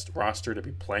the best roster to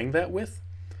be playing that with.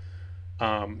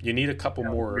 You need a couple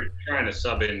more. We're trying to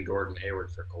sub in Gordon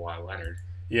Hayward for Kawhi Leonard.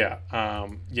 Yeah.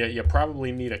 You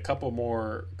probably need a couple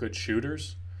more good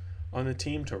shooters on the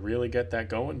team to really get that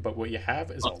going. But what you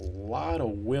have is a lot of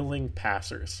willing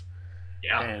passers.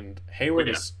 Yeah. And Hayward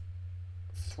is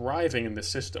thriving in the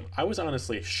system. I was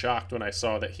honestly shocked when I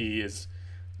saw that he is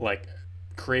like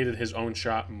created his own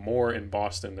shot more in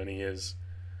Boston than he is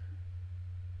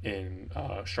in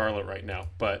Charlotte right now.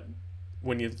 But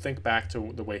when you think back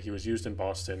to the way he was used in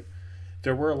Boston,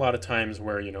 there were a lot of times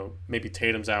where maybe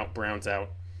Tatum's out, Brown's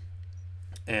out,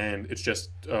 and it's just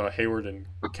Hayward and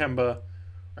Kemba,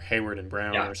 or Hayward and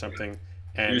Brown, or something.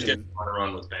 And he was getting on a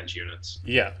run with bench units.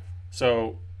 Yeah.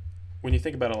 So when you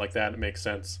think about it like that, it makes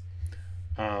sense.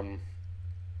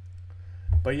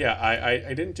 But yeah,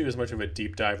 I didn't do as much of a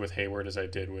deep dive with Hayward as I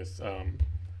did with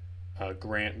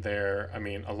Grant there. I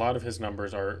mean, a lot of his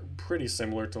numbers are pretty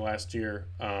similar to last year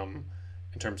in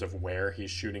terms of where he's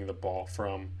shooting the ball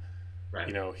from.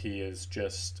 Right. He is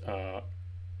just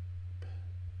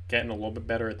getting a little bit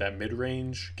better at that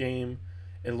mid-range game.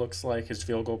 It looks like his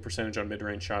field goal percentage on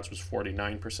mid-range shots was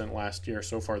 49% last year.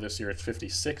 So far this year, it's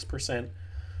 56%.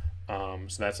 So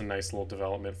that's a nice little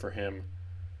development for him.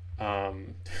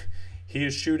 He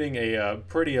is shooting a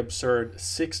pretty absurd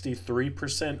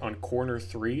 63% on corner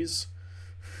threes.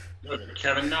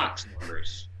 Kevin Knox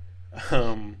numbers.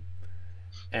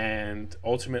 And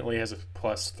ultimately has a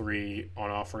 +3 on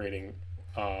off rating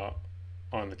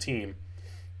on the team.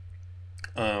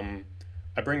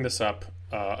 I bring this up.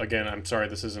 Again, I'm sorry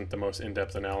this isn't the most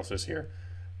in-depth analysis here.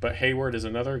 But Hayward is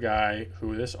another guy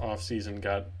who this offseason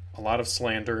got a lot of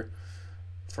slander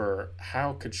for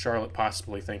how could Charlotte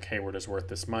possibly think Hayward is worth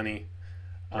this money.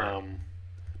 Right.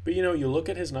 But you look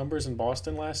at his numbers in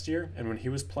Boston last year, and when he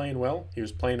was playing well, he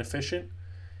was playing efficient,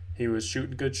 he was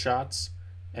shooting good shots,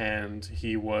 and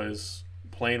he was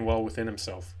playing well within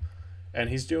himself. And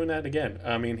he's doing that again.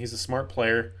 I mean, he's a smart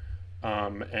player,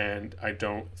 and I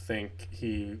don't think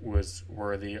he was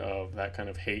worthy of that kind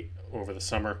of hate over the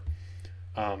summer.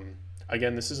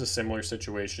 Again, this is a similar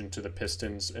situation to the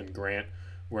Pistons and Grant,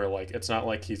 where it's not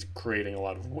like he's creating a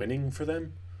lot of winning for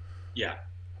them. Yeah.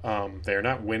 They're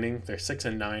not winning. They're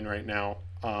 6-9 right now.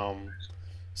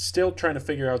 Still trying to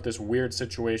figure out this weird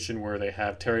situation where they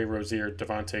have Terry Rozier,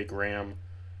 Devontae Graham,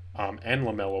 and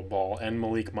LaMelo Ball and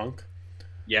Malik Monk.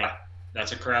 Yeah,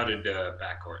 that's a crowded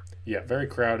backcourt. Yeah, very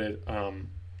crowded.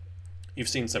 You've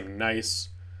seen some nice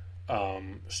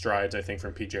strides, I think,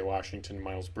 from P.J. Washington,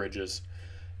 Miles Bridges,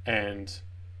 and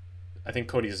I think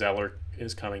Cody Zeller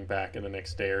is coming back in the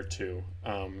next day or two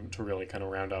to really kind of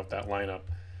round out that lineup.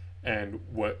 And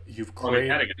what you've created...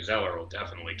 Well, adding Zeller will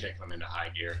definitely kick them into high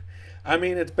gear. I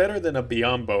mean, it's better than a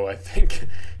Biyombo, I think.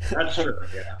 That's true,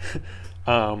 yeah.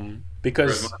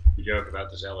 Because... You joke about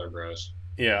the Zeller bros.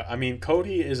 Yeah, I mean,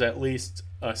 Cody is at least,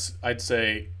 I'd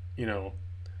say,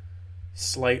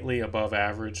 slightly above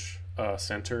average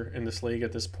center in this league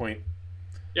at this point.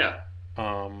 Yeah.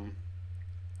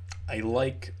 I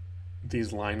like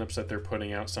these lineups that they're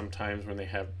putting out sometimes when they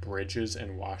have Bridges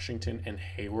and Washington and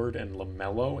Hayward and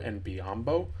LaMelo and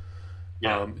Biyombo.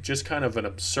 Yeah. Just kind of an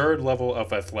absurd level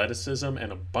of athleticism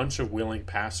and a bunch of willing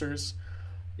passers.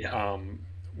 Yeah.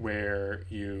 Where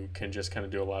you can just kind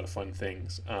of do a lot of fun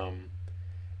things.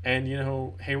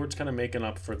 And, Hayward's kind of making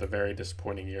up for the very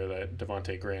disappointing year that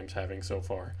Devontae Graham's having so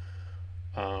far.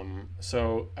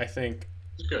 So I think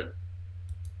it's good.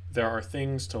 There are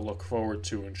things to look forward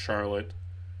to in Charlotte.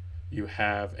 You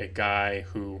have a guy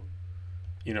who,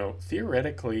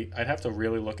 theoretically, I'd have to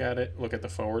really look at the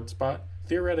forward spot.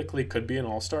 Theoretically could be an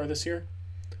all-star this year.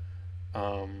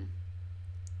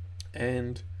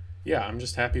 And yeah, I'm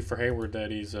just happy for Hayward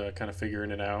that he's kind of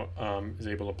figuring it out. Is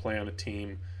able to play on a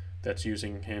team that's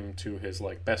using him to his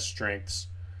best strengths.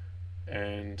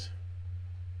 And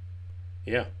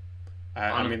yeah,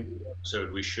 I mean, so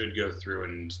we should go through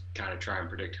and kind of try and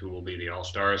predict who will be the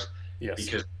All-Stars. yes.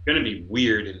 Because it's going to be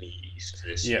weird in the East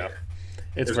this year.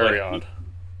 It's very odd.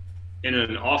 In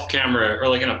an off-camera or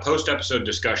like in a post-episode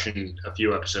discussion a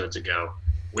few episodes ago,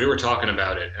 we were talking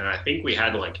about it, and I think we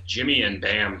had like Jimmy and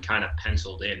Bam kind of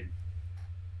penciled in.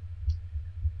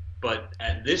 But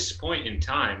at this point in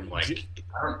time, like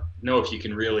I don't know if you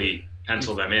can really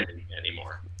pencil them in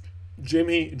anymore.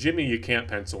 Jimmy, you can't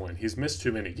pencil in. He's missed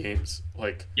too many games.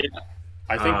 Like, yeah.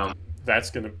 I think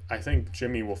I think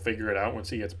Jimmy will figure it out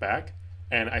once he gets back.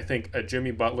 And I think a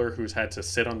Jimmy Butler who's had to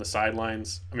sit on the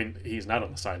sidelines. I mean, he's not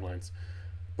on the sidelines,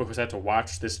 but who's had to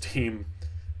watch this team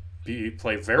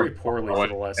play very poorly for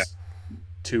the last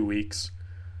 2 weeks,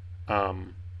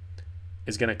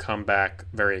 is going to come back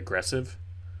very aggressive.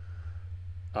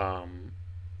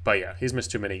 But yeah, he's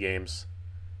missed too many games.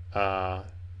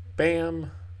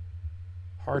 Bam,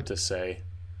 hard to say.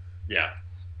 Yeah,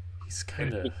 he's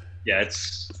kind of. Yeah,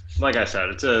 it's like I said,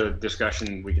 it's a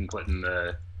discussion we can put in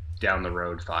the down the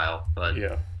road file. But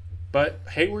yeah, but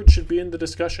Hayward should be in the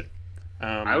discussion.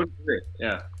 I would agree.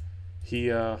 Yeah, he's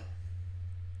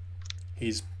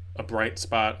a bright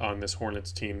spot on this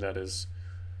Hornets team that is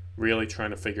really trying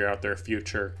to figure out their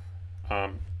future.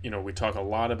 We talk a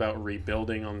lot about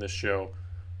rebuilding on this show,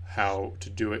 how to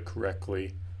do it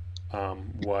correctly,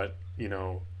 why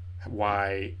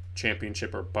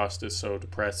championship or bust is so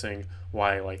depressing,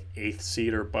 why like 8th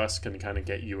seed or bust can kind of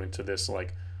get you into this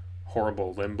like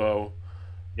horrible limbo.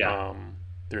 Yeah.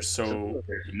 There's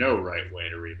no right way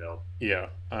to rebuild. Yeah.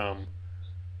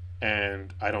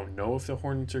 And I don't know if the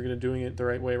Hornets are going to doing it the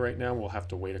right way right now. We'll have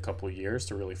to wait a couple of years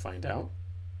to really find out.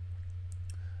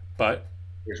 But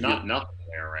there's nothing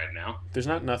there right now. There's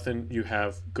not nothing. You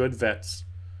have good vets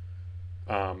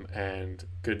and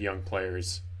good young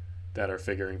players that are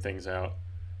figuring things out.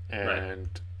 And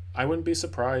right. I wouldn't be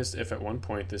surprised if at one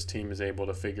point this team is able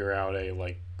to figure out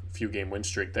a few game win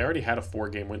streak. They already had a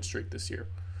 4-game win streak this year.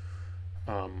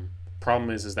 Problem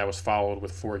is that was followed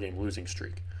with 4-game losing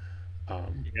streak.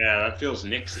 Yeah, that feels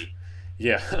Knicksy.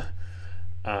 Yeah.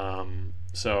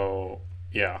 So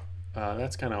yeah,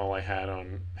 that's kind of all I had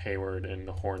on Hayward and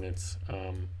the Hornets.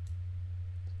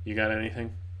 You got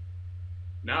anything?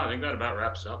 No, I think that about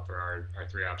wraps it up for our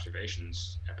 3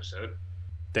 observations episode.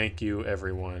 Thank you,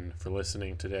 everyone, for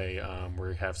listening today.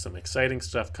 We have some exciting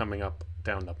stuff coming up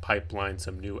down the pipeline,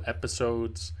 some new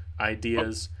episodes,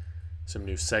 ideas, some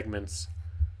new segments,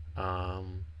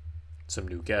 some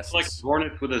new guests. Like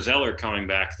Hornets with a Zeller coming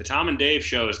back. The Tom and Dave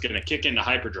show is going to kick into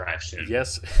hyperdrive soon.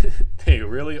 Yes, they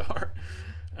really are.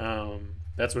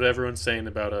 That's what everyone's saying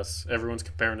about us. Everyone's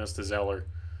comparing us to Zeller.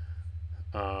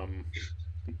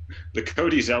 The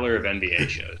Cody Zeller of NBA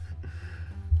shows.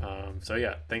 So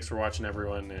yeah, thanks for watching,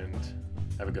 everyone, and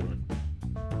have a good one.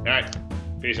 All right,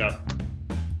 peace out.